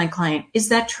ask my client, is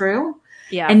that true?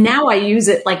 Yeah. And now I use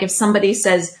it like if somebody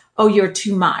says, oh, you're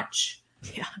too much.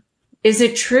 Yeah. Is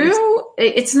it true?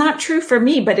 It's not true for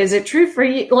me, but is it true for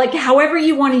you? However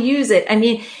you want to use it. I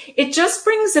mean, it just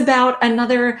brings about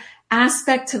another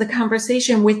aspect to the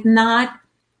conversation without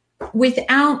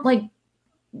like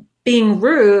being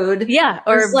rude. Yeah.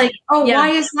 Or it's like, oh, why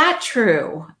is that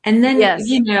true? And then,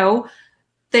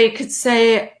 they could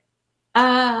say,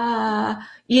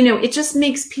 it just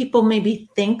makes people maybe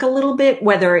think a little bit,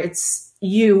 whether it's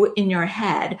you in your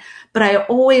head. But I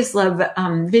always love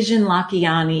Vishen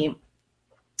Lakhiani.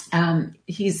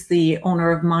 He's the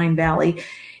owner of Mind Valley.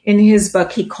 In his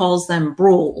book, he calls them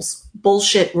rules,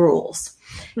 bullshit rules.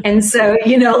 And so,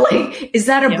 like, is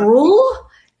that a rule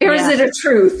or is it a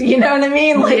truth? You know what I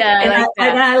mean? Like, and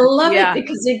I love it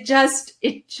because it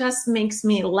just makes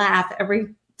me laugh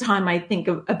every time I think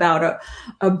about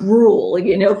a brule,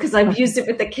 because I've used it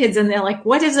with the kids and they're like,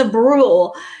 what is a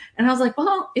brule? And I was like,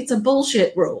 well, it's a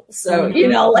bullshit rule. So,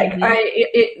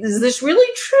 is this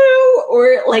really true?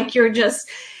 Or like, you're just,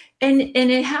 and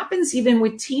it happens even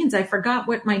with teens. I forgot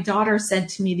what my daughter said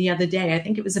to me the other day. I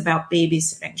think it was about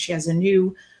babysitting. She has a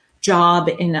new job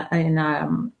in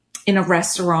a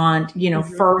restaurant,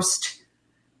 first,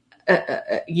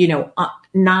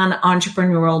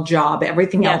 non-entrepreneurial job.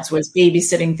 Everything else was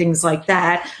babysitting, things like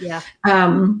that. Yeah.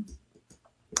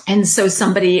 And so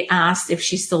somebody asked if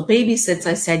she still babysits.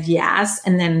 I said, yes.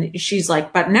 And then she's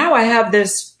like, but now I have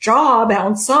this job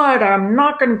outside. I'm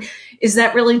not going to, is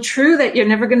that really true that you're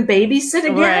never going to babysit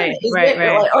again?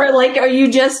 Right. Or like, are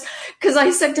you just, cause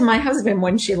I said to my husband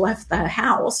when she left the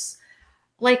house,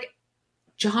 like,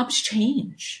 jobs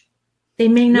change. They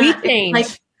may not. We change. Like,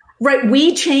 right.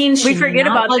 We change. We forget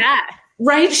about that.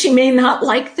 Right. She may not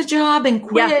like the job and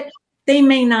quit. Yeah. They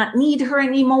may not need her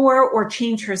anymore or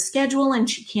change her schedule and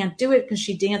she can't do it because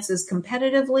she dances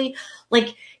competitively.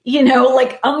 Like,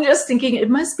 like I'm just thinking it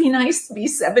must be nice to be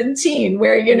 17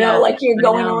 where, like you're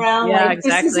going around like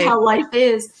exactly. This is how life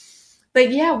is.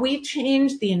 But yeah, we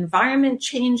change, the environment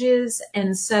changes.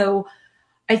 And so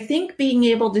I think being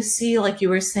able to see, like you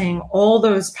were saying, all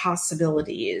those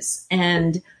possibilities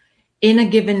and in a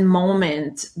given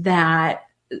moment that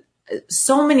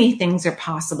so many things are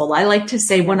possible. I like to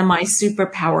say one of my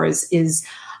superpowers is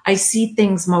I see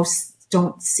things most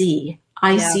don't see.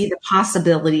 I see the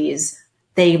possibilities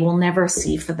they will never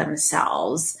see for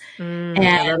themselves. And,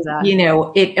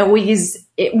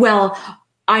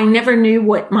 I never knew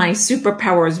what my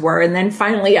superpowers were. And then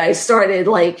finally I started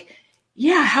like,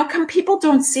 how come people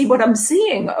don't see what I'm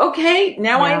seeing? Okay.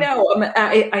 Now I know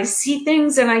I see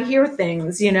things and I hear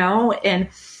things, and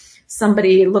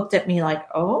somebody looked at me like,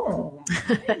 oh,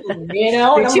 and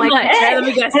I'm too like, much. Hey. Let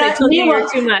me guess, they told you were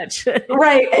too much.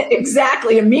 Right,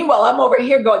 exactly. And meanwhile, I'm over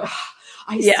here going,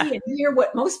 I see and hear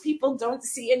what most people don't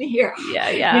see and hear.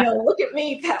 Yeah. Look at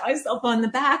me, pat myself on the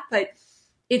back. But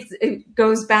it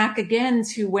goes back again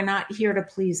to we're not here to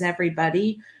please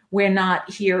everybody. We're not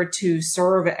here to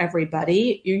serve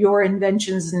everybody. Your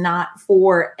invention's not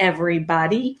for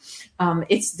everybody.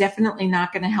 It's definitely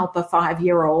not going to help a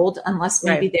 5-year-old unless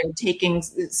maybe they're taking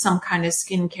some kind of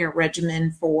skincare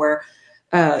regimen for,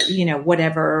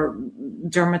 whatever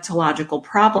dermatological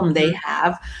problem they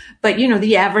have. But,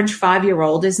 the average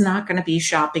 5-year-old is not going to be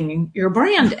shopping your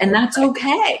brand, and that's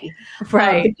okay.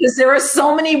 Right. Because there are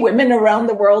so many women around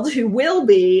the world who will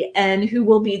be and who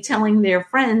will be telling their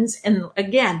friends. And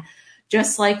again,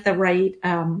 just like the right,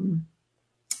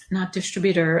 not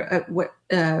distributor,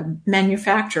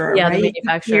 manufacturer, right? The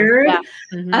manufacturer.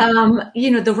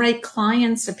 The right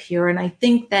clients appear. And I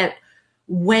think that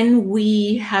when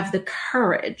we have the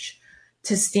courage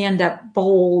to stand up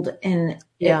bold and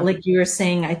like you were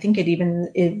saying, I think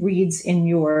it reads in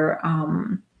your,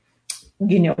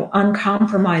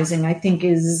 uncompromising, I think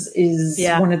is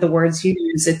one of the words you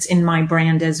use. It's in my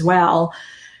brand as well.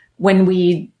 When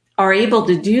we are able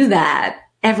to do that,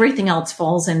 everything else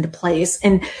falls into place.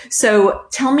 And so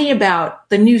tell me about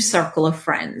the new circle of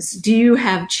friends. Do you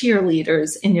have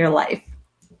cheerleaders in your life?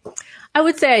 I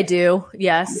would say I do.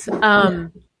 Yes.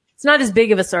 It's not as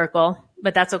big of a circle,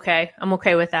 but that's okay. I'm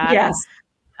okay with that. Yes.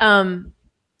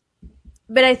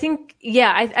 But I think,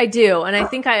 I do. And I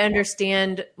think I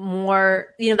understand more,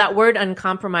 that word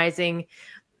uncompromising.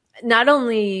 Not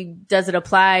only does it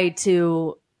apply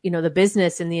to, the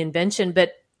business and the invention,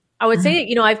 but I would say,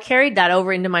 I've carried that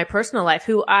over into my personal life,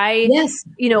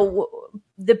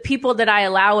 the people that I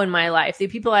allow in my life, the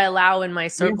people I allow in my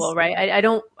circle, right? I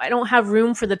don't have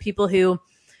room for the people who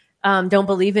don't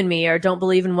believe in me or don't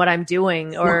believe in what I'm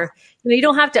doing, or you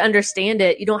don't have to understand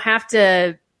it. You don't have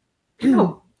to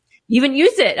even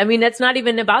use it. I mean, that's not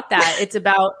even about that. It's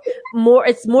about more.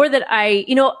 It's more that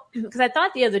because I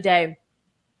thought the other day,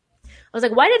 I was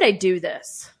like, why did I do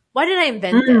this? Why did I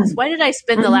invent this? Why did I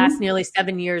spend the last nearly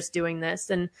 7 years doing this?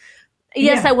 And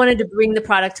yes, I wanted to bring the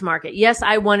product to market. Yes,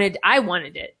 I wanted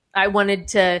it. I wanted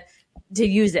to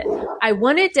use it. I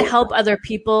wanted to help other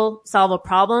people solve a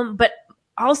problem, but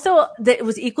also that it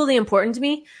was equally important to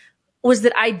me was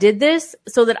that I did this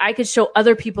so that I could show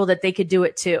other people that they could do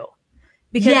it too.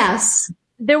 Because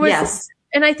there was,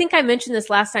 and I think I mentioned this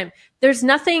last time, there's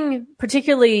nothing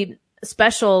particularly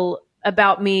special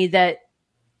about me that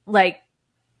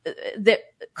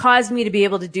caused me to be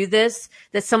able to do this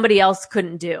that somebody else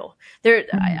couldn't do.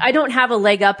 I don't have a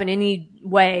leg up in any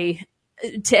way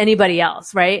to anybody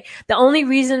else, right? The only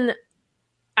reason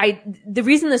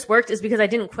this worked is because I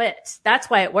didn't quit. That's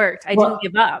why it worked. I didn't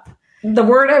give up. The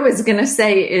word I was going to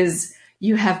say is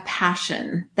you have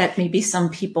passion that maybe some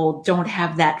people don't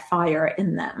have that fire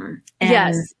in them.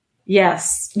 And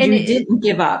yes, you didn't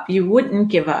give up. You wouldn't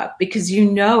give up because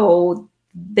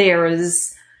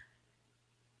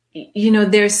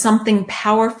there's something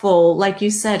powerful. Like you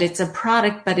said, it's a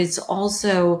product, but it's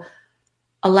also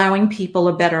allowing people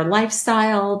a better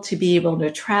lifestyle to be able to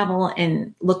travel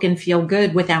and look and feel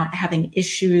good without having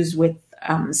issues with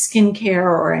skincare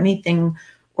or anything,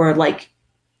 or like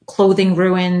clothing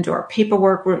ruined or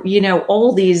paperwork,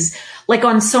 all these, like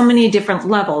on so many different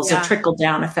levels, a trickle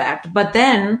down effect. But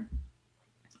then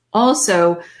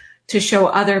also to show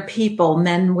other people,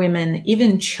 men, women,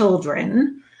 even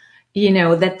children,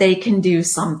 that they can do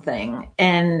something.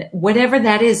 And whatever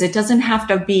that is, it doesn't have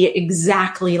to be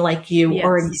exactly like you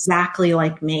or exactly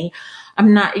like me.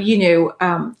 I'm not,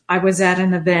 I was at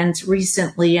an event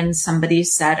recently and somebody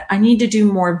said, I need to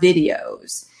do more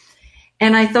videos.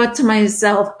 And I thought to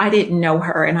myself, I didn't know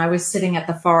her. And I was sitting at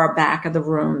the far back of the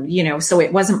room, so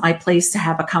it wasn't my place to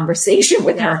have a conversation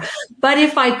with her. But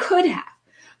if I could have,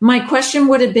 my question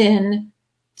would have been,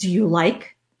 do you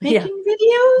like making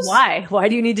videos? Why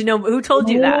do you need to know who told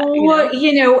you that?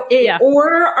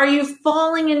 Or are you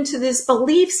falling into this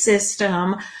belief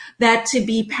system that to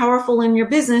be powerful in your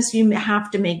business, you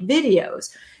have to make videos?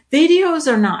 Videos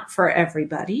are not for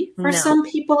everybody. For some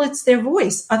people, it's their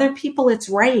voice. Other people, it's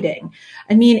writing.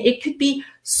 I mean, it could be,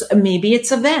 maybe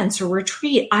it's events or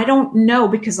retreat. I don't know,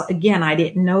 because again, I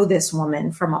didn't know this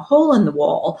woman from a hole in the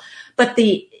wall, but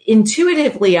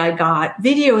intuitively I got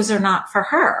videos are not for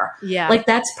her. Yeah. Like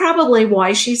that's probably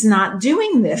why she's not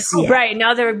doing this yet. Right.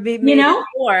 Now they've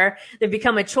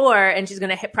become a chore, and she's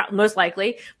going to most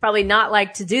likely probably not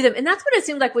like to do them. And that's what it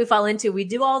seems like we fall into. We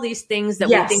do all these things that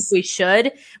we think we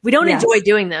should. We don't enjoy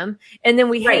doing them. And then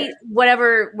we hate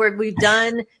whatever we've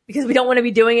done because we don't want to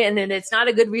be doing it. And then it's not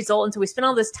a good result until we spend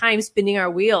all this time spinning our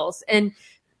wheels. And,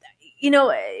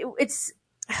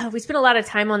 we spend a lot of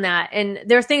time on that. And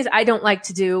there are things I don't like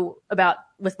to do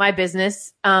with my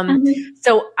business.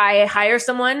 So I hire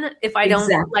someone if I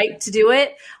don't like to do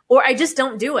it, or I just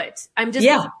don't do it. I'm just,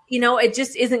 it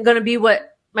just isn't going to be what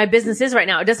my business is right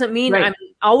now. It doesn't mean I'm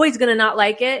always going to not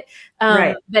like it.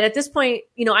 But at this point,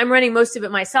 I'm running most of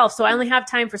it myself. So I only have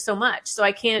time for so much. So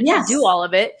I can't do all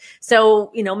of it.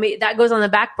 So, that goes on the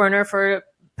back burner for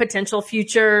potential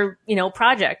future,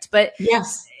 project. But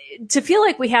to feel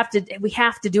like we have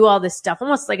to do all this stuff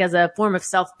almost like as a form of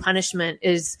self-punishment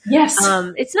is,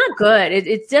 it's not good.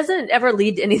 It doesn't ever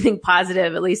lead to anything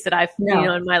positive, at least that I've,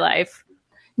 in my life.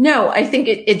 No, I think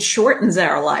it shortens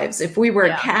our lives. If we were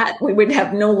a cat, we would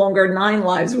have no longer 9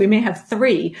 lives. We may have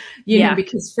 3,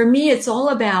 because for me, it's all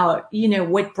about,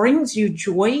 what brings you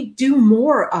joy, do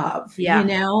more of,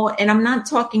 and I'm not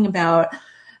talking about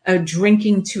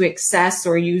drinking to excess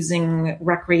or using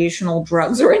recreational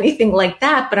drugs or anything like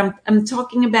that. But I'm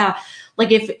talking about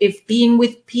like if being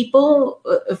with people,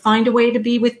 find a way to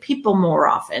be with people more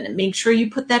often and make sure you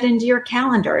put that into your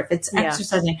calendar. If it's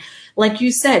exercising, like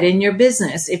you said, in your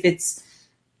business, if it's,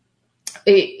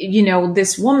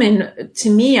 this woman, to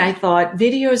me, I thought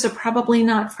videos are probably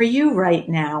not for you right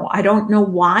now. I don't know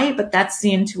why, but that's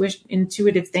the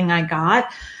intuitive thing I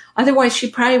got. Otherwise, she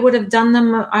probably would have done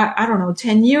them, I don't know,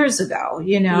 10 years ago,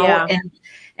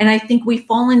 And I think we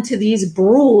fall into these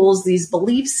rules, these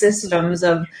belief systems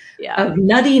of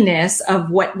nuttiness of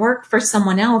what worked for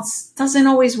someone else doesn't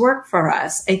always work for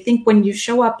us. I think when you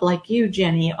show up like you,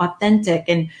 Jenny, authentic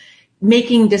and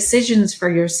making decisions for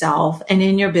yourself and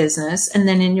in your business and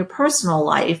then in your personal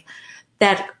life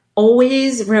that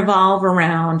always revolve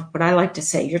around what I like to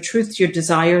say, your truth, your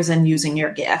desires, and using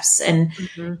your gifts. And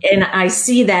I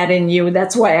see that in you.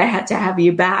 That's why I had to have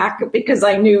you back, because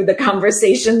I knew the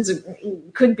conversations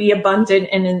could be abundant.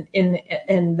 And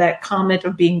in that comment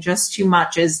of being just too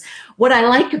much is what I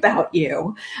like about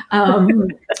you.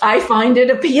 I find it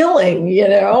appealing,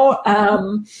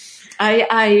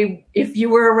 if you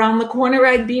were around the corner,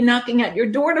 I'd be knocking at your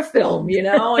door to film,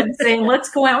 and saying, let's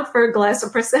go out for a glass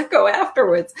of Prosecco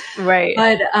afterwards. Right.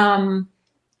 But,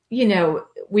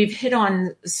 we've hit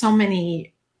on so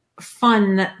many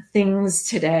fun things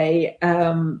today.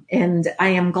 And I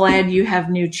am glad you have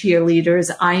new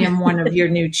cheerleaders. I am one of your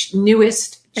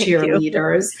newest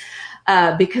cheerleaders,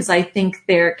 because I think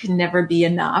there can never be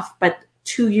enough. But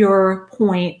to your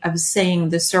point of saying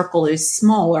the circle is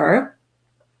smaller,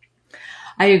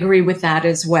 I agree with that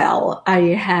as well. I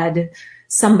had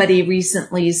somebody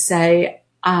recently say,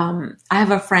 I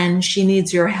have a friend, she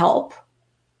needs your help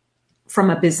from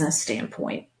a business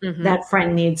standpoint. Mm-hmm. That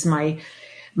friend needs my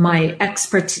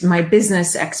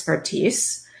business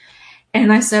expertise.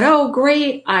 And I said, oh,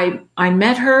 great. I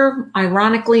met her.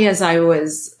 Ironically, as I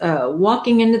was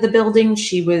walking into the building,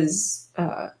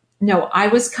 I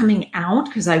was coming out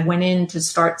because I went in to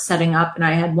start setting up and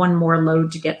I had one more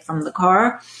load to get from the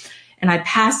car. And I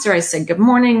passed her. I said, good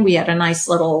morning. We had a nice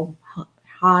little,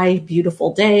 hi,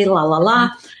 beautiful day, la, la, la.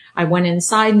 I went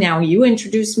inside. Now you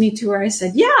introduced me to her. I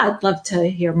said, yeah, I'd love to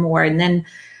hear more. And then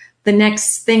the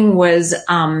next thing was,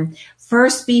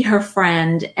 first be her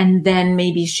friend and then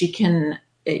maybe she can,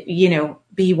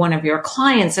 be one of your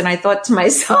clients. And I thought to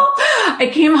myself, I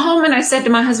came home and I said to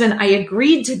my husband, I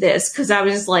agreed to this because I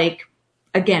was like,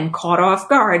 again, caught off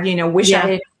guard, wish I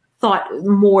had thought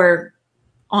more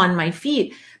on my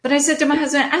feet. But I said to my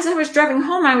husband, as I was driving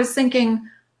home, I was thinking,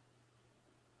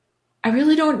 I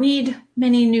really don't need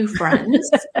many new friends.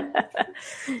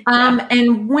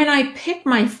 And when I pick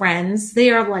my friends,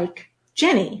 they are like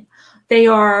Jenny. They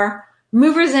are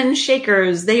movers and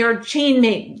shakers. They are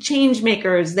change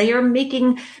makers. They are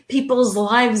making people's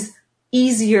lives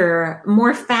easier,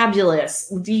 more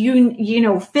fabulous. Do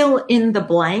you fill in the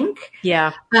blank?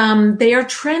 Yeah. They are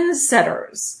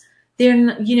trendsetters.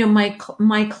 They're,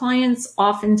 my clients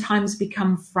oftentimes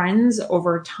become friends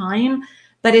over time,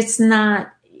 but it's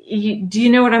not, do you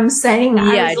know what I'm saying?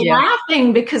 Yeah, I was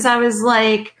laughing because I was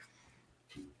like,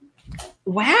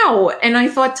 wow. And I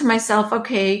thought to myself,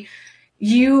 okay,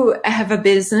 you have a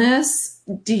business.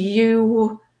 Do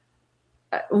you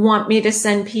want me to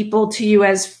send people to you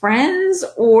as friends?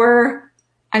 Or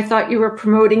I thought you were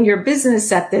promoting your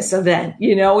business at this event.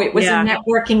 It was a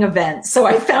networking event. So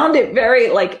I found it very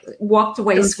walked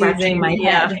away confusing, scratching my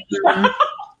head.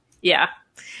 Yeah.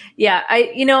 Yeah.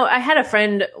 I had a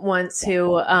friend once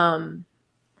who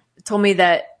told me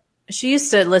that she used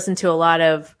to listen to a lot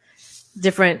of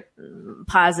different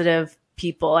positive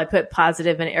people. I put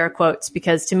positive in air quotes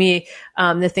because to me,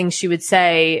 the things she would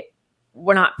say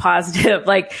were not positive.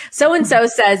 Like so-and-so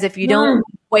says, if you don't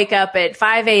wake up at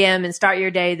 5 a.m. and start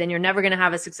your day, then you're never going to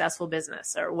have a successful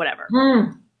business or whatever.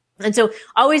 And so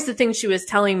always the things she was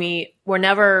telling me were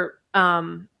never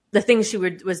the things she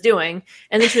was doing.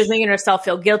 And then she was making herself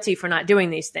feel guilty for not doing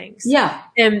these things. Yeah.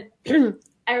 And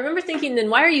I remember thinking, then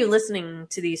why are you listening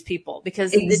to these people?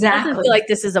 Because it doesn't feel like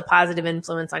this is a positive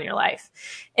influence on your life.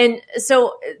 And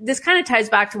so this kind of ties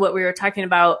back to what we were talking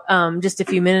about just a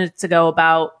few minutes ago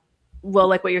about, well,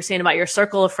 like what you're saying about your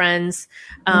circle of friends,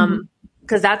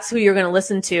 because that's who you're going to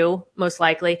listen to most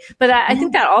likely. But I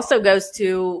think that also goes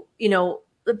to,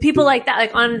 people like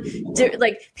that,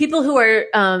 like people who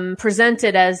are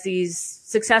presented as these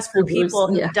successful people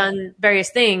who've done various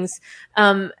things.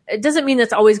 It doesn't mean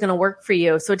that's always going to work for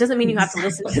you. So it doesn't mean you have to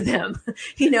listen to them,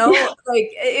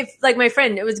 like my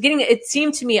friend, it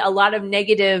seemed to me a lot of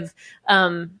negative,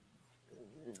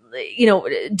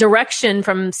 direction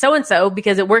from so-and-so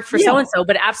because it worked for so-and-so,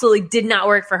 but it absolutely did not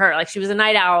work for her. Like she was a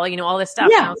night owl, all this stuff.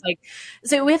 And I was like,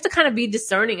 so we have to kind of be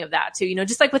discerning of that too,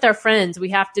 just like with our friends, we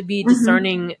have to be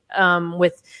discerning,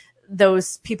 with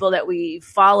those people that we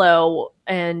follow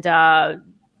and,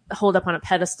 hold up on a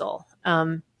pedestal.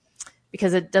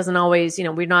 Because it doesn't always,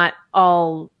 not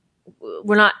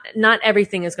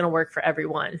everything is going to work for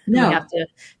everyone. No. We have to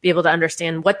be able to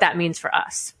understand what that means for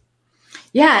us.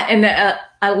 Yeah. And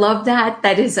I love that.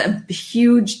 That is a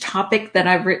huge topic that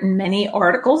I've written many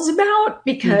articles about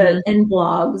because and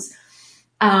blogs.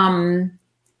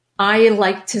 I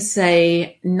like to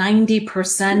say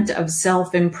 90% of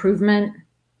self-improvement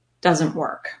doesn't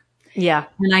work. Yeah.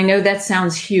 And I know that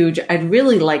sounds huge. I'd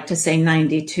really like to say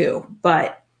 92,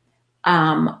 but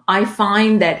I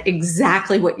find that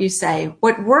exactly what you say,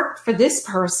 what worked for this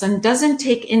person doesn't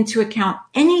take into account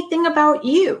anything about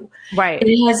you. Right.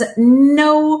 It has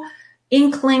no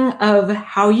inkling of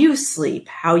how you sleep,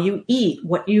 how you eat,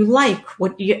 what you like,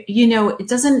 it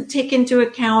doesn't take into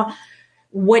account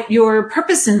what your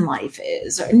purpose in life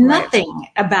is, or nothing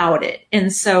about it.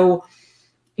 And so,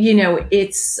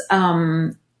 it's,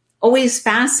 always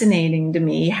fascinating to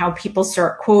me how people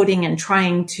start quoting and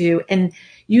trying to, and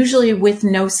usually with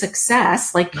no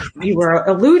success, like you were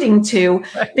alluding to,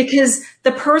 because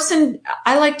the person,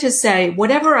 I like to say,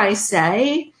 whatever I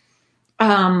say,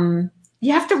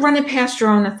 you have to run it past your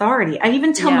own authority. I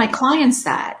even tell my clients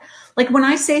that. Like when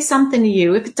I say something to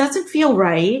you, if it doesn't feel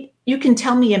right, you can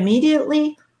tell me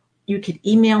immediately. You could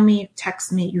email me,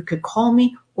 text me, you could call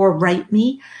me or write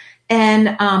me.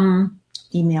 And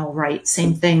email, write,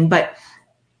 same thing. But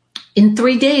in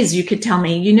 3 days, you could tell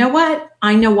me, you know what?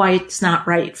 I know why it's not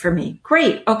right for me.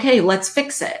 Great. Okay, let's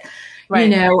fix it. Right.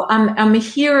 You know, I'm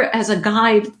here as a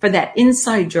guide for that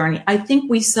inside journey. I think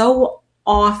we so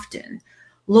often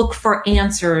look for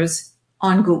answers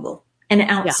on Google and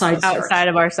outside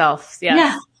of ourselves. Yes.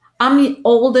 Yeah. I'm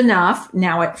old enough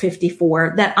now at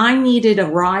 54 that I needed a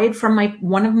ride from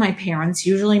one of my parents,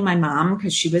 usually my mom,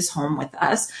 because she was home with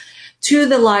us, to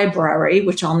the library,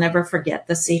 which I'll never forget,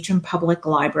 the Sachem Public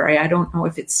Library. I don't know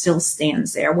if it still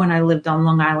stands there, when I lived on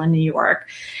Long Island, New York,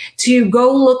 to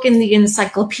go look in the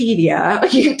encyclopedia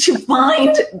to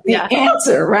find the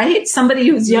answer, right? Somebody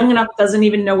who's young enough doesn't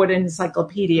even know what an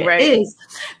encyclopedia is.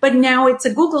 But now it's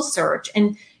a Google search.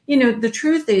 And, you know, the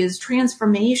truth is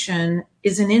transformation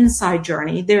is an inside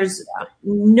journey. There's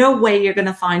no way you're going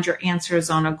to find your answers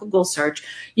on a Google search.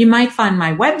 You might find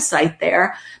my website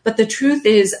there, but the truth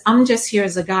is I'm just here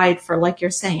as a guide for, like you're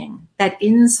saying, that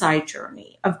inside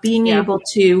journey of being able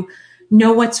to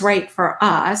know what's right for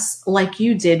us, like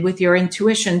you did with your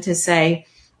intuition to say,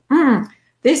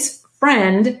 this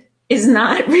friend is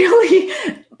not really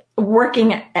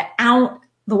working out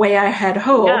the way I had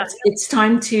hoped. Yeah. It's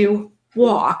time to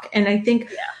walk. And I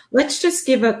think let's just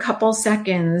give a couple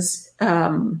seconds,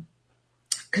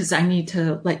 because I need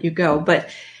to let you go. But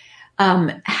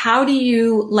how do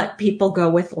you let people go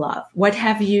with love? What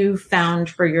have you found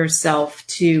for yourself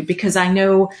to, because I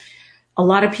know a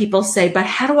lot of people say, but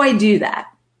how do I do that?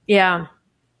 Yeah.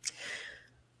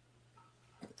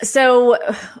 So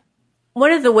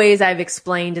one of the ways I've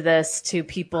explained this to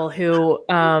people who,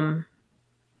 I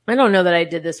don't know that I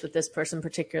did this with this person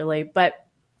particularly, but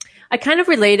I kind of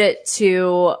relate it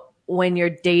to when you're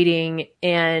dating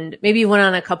and maybe you went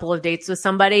on a couple of dates with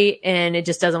somebody and it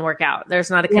just doesn't work out. There's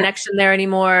not a connection there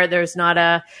anymore. There's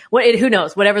not who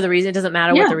knows, whatever the reason, it doesn't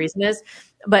matter what the reason is,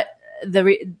 but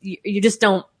you just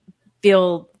don't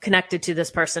feel connected to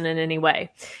this person in any way.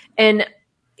 And,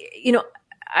 you know,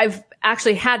 I've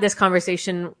actually had this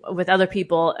conversation with other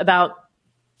people about,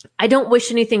 I don't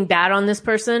wish anything bad on this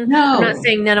person. No. I'm not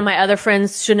saying none of my other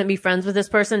friends shouldn't be friends with this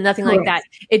person. Nothing like that.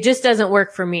 It just doesn't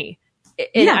work for me.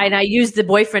 And I use the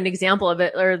boyfriend example of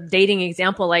it, or dating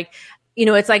example. Like, you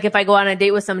know, it's like if I go on a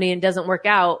date with somebody and it doesn't work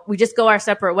out, we just go our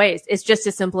separate ways. It's just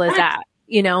as simple as that,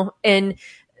 you know, and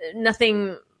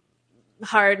nothing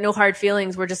hard, no hard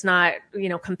feelings. We're just not, you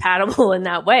know, compatible in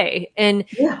that way. And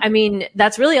I mean,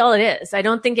 that's really all it is. I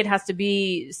don't think it has to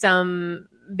be some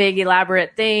big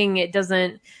elaborate thing. It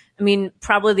doesn't, I mean,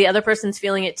 probably the other person's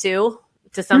feeling it too,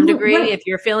 to some degree, if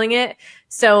you're feeling it.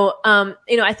 So,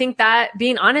 you know, I think that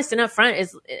being honest and upfront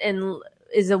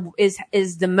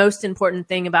is the most important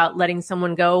thing about letting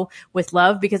someone go with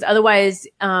love, because otherwise,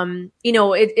 you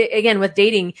know, again, with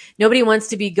dating, nobody wants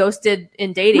to be ghosted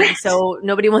in dating. Right. So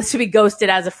nobody wants to be ghosted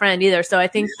as a friend either. So I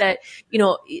think that, you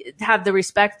know, have the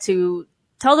respect to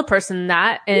tell the person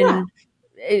that, and,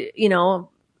 you know,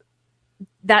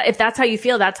 that if that's how you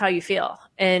feel, that's how you feel.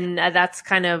 And that's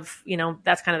kind of, you know,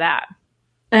 that's kind of that.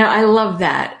 I love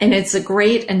that. And it's a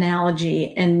great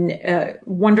analogy and a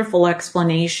wonderful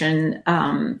explanation.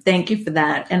 Thank you for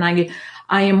that. And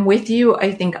I am with you.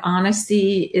 I think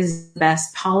honesty is the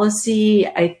best policy.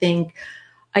 I think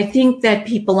that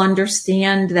people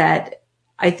understand that.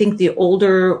 I think the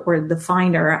older or the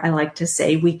finer, I like to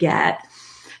say, we get,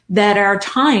 that our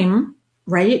time,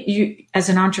 right? You, as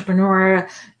an entrepreneur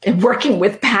and working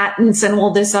with patents and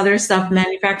all this other stuff,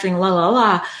 manufacturing,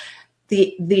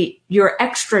 your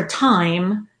extra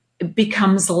time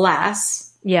becomes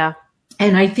less. Yeah.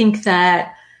 And I think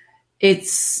that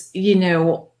it's, you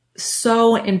know,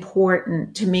 so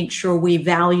important to make sure we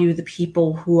value the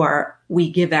people we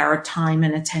give our time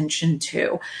and attention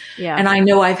to. Yeah. And I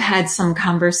know I've had some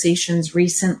conversations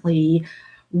recently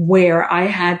where I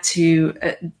had to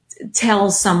tell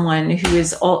someone who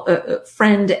is a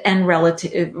friend and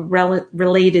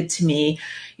related to me,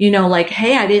 you know, like,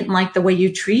 hey, I didn't like the way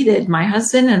you treated my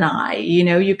husband and I, you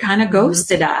know, you kind of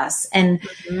ghosted us. And,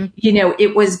 you know,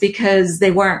 it was because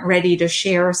they weren't ready to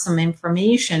share some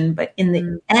information. But in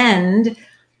the end,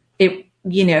 it,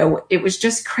 you know, it was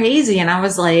just crazy. And I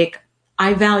was like,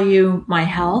 I value my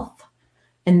health,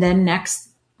 and then next,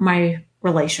 my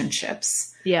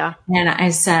relationships. Yeah. And I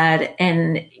said,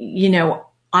 and, you know,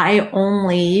 I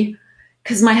only,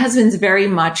 because my husband's very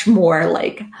much more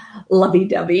like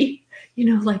lovey-dovey, you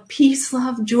know, like peace,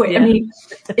 love, joy. Yeah. I mean,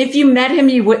 if you met him,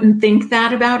 you wouldn't think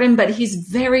that about him, but he's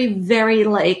very, very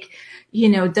like,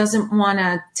 doesn't want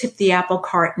to tip the apple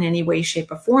cart in any way,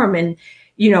 shape, or form. And,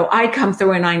 I come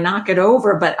through and I knock it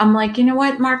over, but I'm like, you know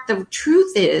what, Mark, the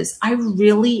truth is I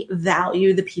really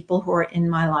value the people who are in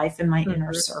my life, in my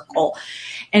inner circle.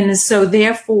 And so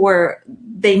therefore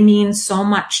they mean so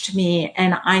much to me,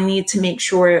 and I need to make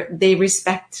sure they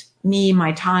respect me,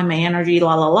 my time, my energy,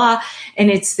 la, la, la.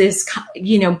 And it's this,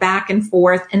 back and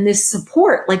forth, and this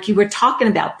support, like you were talking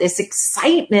about, this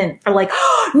excitement for like,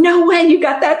 oh, no way, you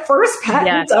got that first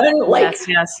patent done. Like,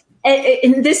 yes.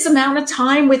 In this amount of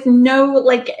time with no,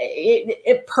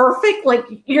 perfect,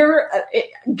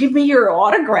 give me your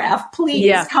autograph,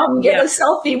 please. Come get a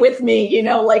selfie with me.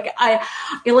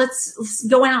 Let's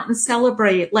go out and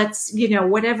celebrate. Let's,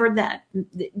 whatever that,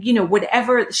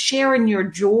 whatever, share in your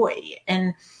joy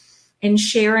and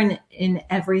share in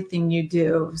everything you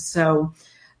do. So,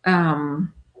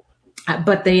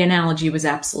 but the analogy was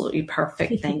absolutely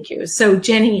perfect. Thank you. So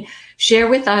Jenny, share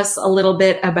with us a little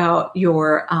bit about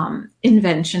your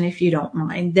invention, if you don't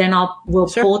mind. Then we'll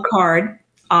pull a card.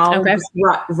 I'll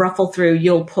ruffle through.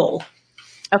 You'll pull.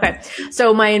 Okay.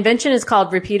 So my invention is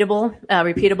called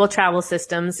Repeatable Travel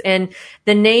Systems. And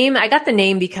I got the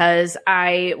name because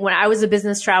when I was a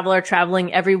business traveler,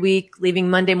 traveling every week, leaving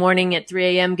Monday morning at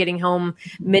 3 a.m., getting home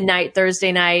midnight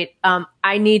Thursday night,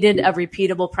 I needed a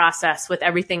repeatable process with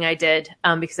everything I did,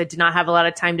 because I did not have a lot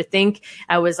of time to think.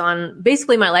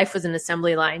 Basically my life was an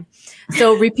assembly line.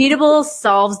 So Repeatable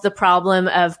solves the problem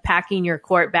of packing your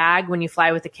quart bag when you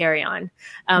fly with a carry-on.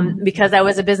 Because I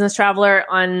was a business traveler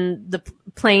on the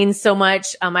plane so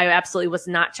much, I absolutely was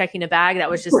not checking a bag. That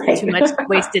was just too much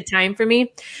wasted time for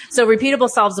me. So Repeatable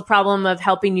solves the problem of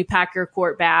helping you pack your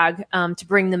quart bag, to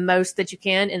bring the most that you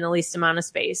can in the least amount of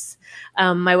space.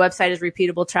 My website is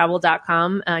repeatabletravel.com.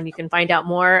 And you can find out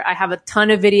more. I have a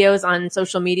ton of videos on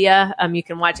social media. You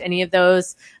can watch any of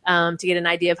those, to get an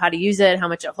idea of how to use it, how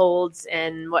much it holds,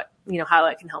 and how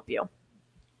it can help you.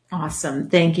 Awesome.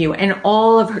 Thank you. And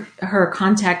all of her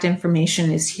contact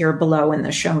information is here below in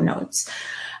the show notes.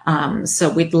 So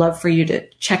we'd love for you to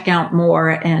check out more.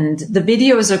 And the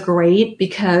videos are great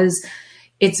because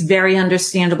it's very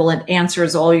understandable. It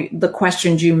answers all the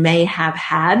questions you may have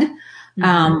had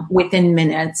within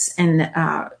minutes. And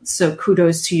so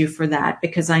kudos to you for that,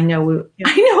 because I know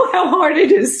how hard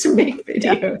it is to make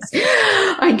videos.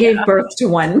 I gave birth to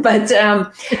one, but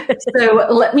so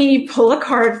let me pull a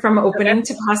card from Opening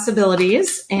to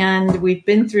Possibilities. And we've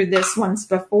been through this once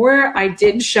before. I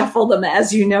did shuffle them,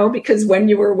 as you know, because when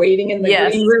you were waiting in the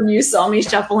green room, you saw me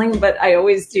shuffling, but I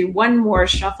always do one more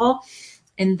shuffle.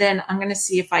 And then I'm going to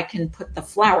see if I can put the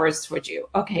flowers towards you.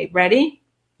 Okay, ready?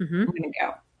 I'm going to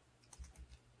go.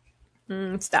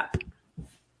 Stop.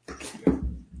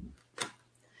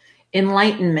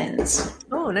 Enlightenment.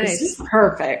 Oh, nice. This is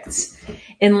perfect.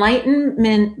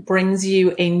 Enlightenment brings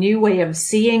you a new way of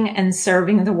seeing and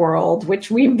serving the world, which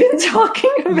we've been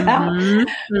talking about.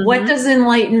 What does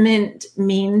enlightenment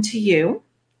mean to you?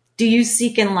 Do you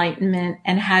seek enlightenment,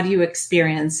 and how do you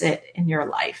experience it in your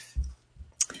life?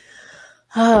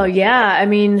 Oh, yeah. I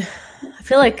mean, I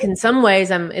feel like in some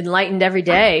ways I'm enlightened every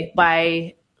day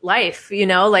by life, by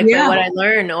what I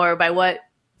learn or by what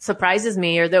surprises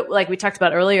me, or like we talked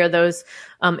about earlier, those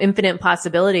infinite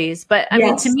possibilities. But I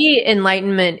mean, to me,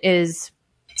 enlightenment is,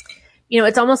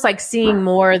 it's almost like seeing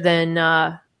more than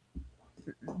I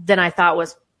thought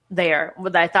was there,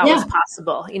 what I thought was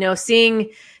possible. Seeing,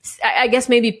 I guess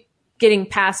maybe getting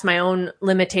past my own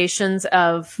limitations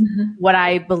of what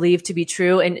I believe to be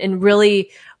true, and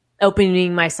really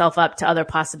opening myself up to other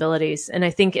possibilities. And I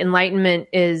think enlightenment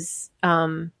is,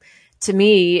 to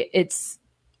me, it's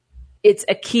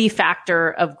a key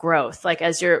factor of growth, like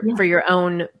for your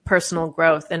own personal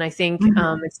growth. And I think,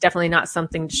 it's definitely not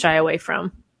something to shy away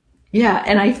from. Yeah.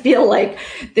 And I feel like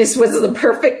this was the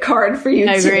perfect card for you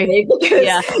today, because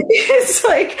it's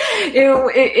like,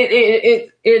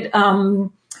 it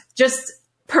just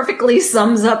perfectly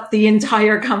sums up the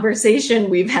entire conversation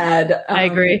we've had. I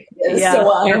agree.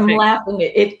 So I'm laughing.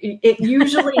 It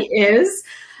usually is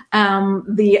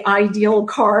the ideal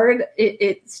card.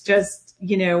 It's just,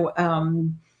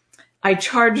 I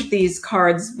charged these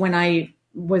cards when I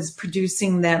was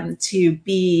producing them to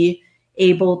be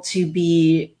able to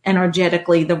be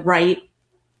energetically the right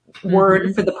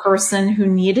word for the person who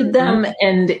needed them.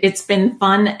 And it's been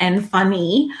fun and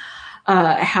funny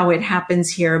how it happens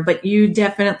here. But you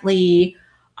definitely,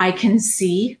 I can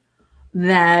see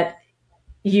that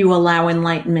you allow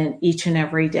enlightenment each and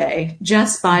every day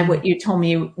just by what you told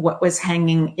me, what was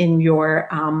hanging in your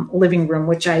living room,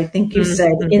 which I think you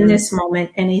said in this moment,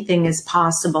 anything is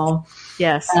possible.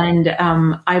 Yes. And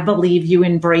I believe you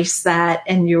embrace that,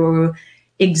 and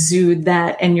exude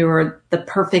that, and you're the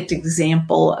perfect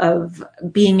example of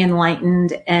being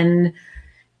enlightened and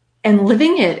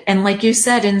living it. And like you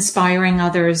said, inspiring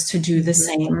others to do the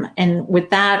same. And with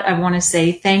that, I want to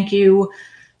say thank you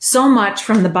so much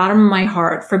from the bottom of my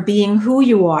heart for being who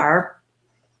you are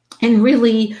and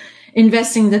really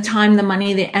investing the time, the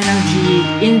money, the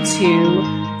energy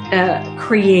into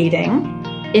creating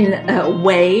in a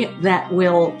way that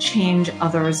will change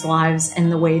others' lives and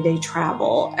the way they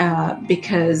travel,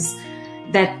 because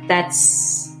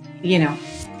that's, you know,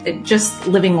 just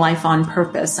living life on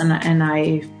purpose. And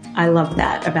I love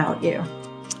that about you.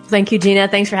 Thank you, Gina.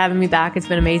 Thanks for having me back. It's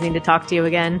been amazing to talk to you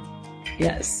again.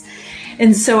 Yes.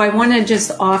 And so I want to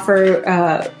just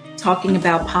offer, talking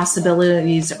about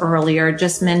possibilities earlier,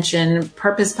 just mention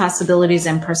Purpose Possibilities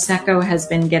and Prosecco has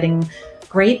been getting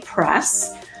great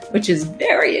press, which is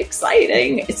very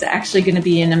exciting. It's actually going to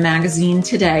be in a magazine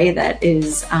today that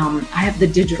is, I have the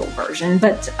digital version,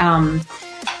 but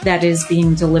that is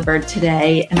being delivered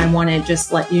today. And I want to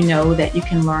just let you know that you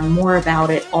can learn more about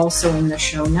it also in the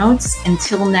show notes.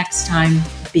 Until next time,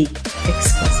 be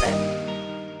exquisite.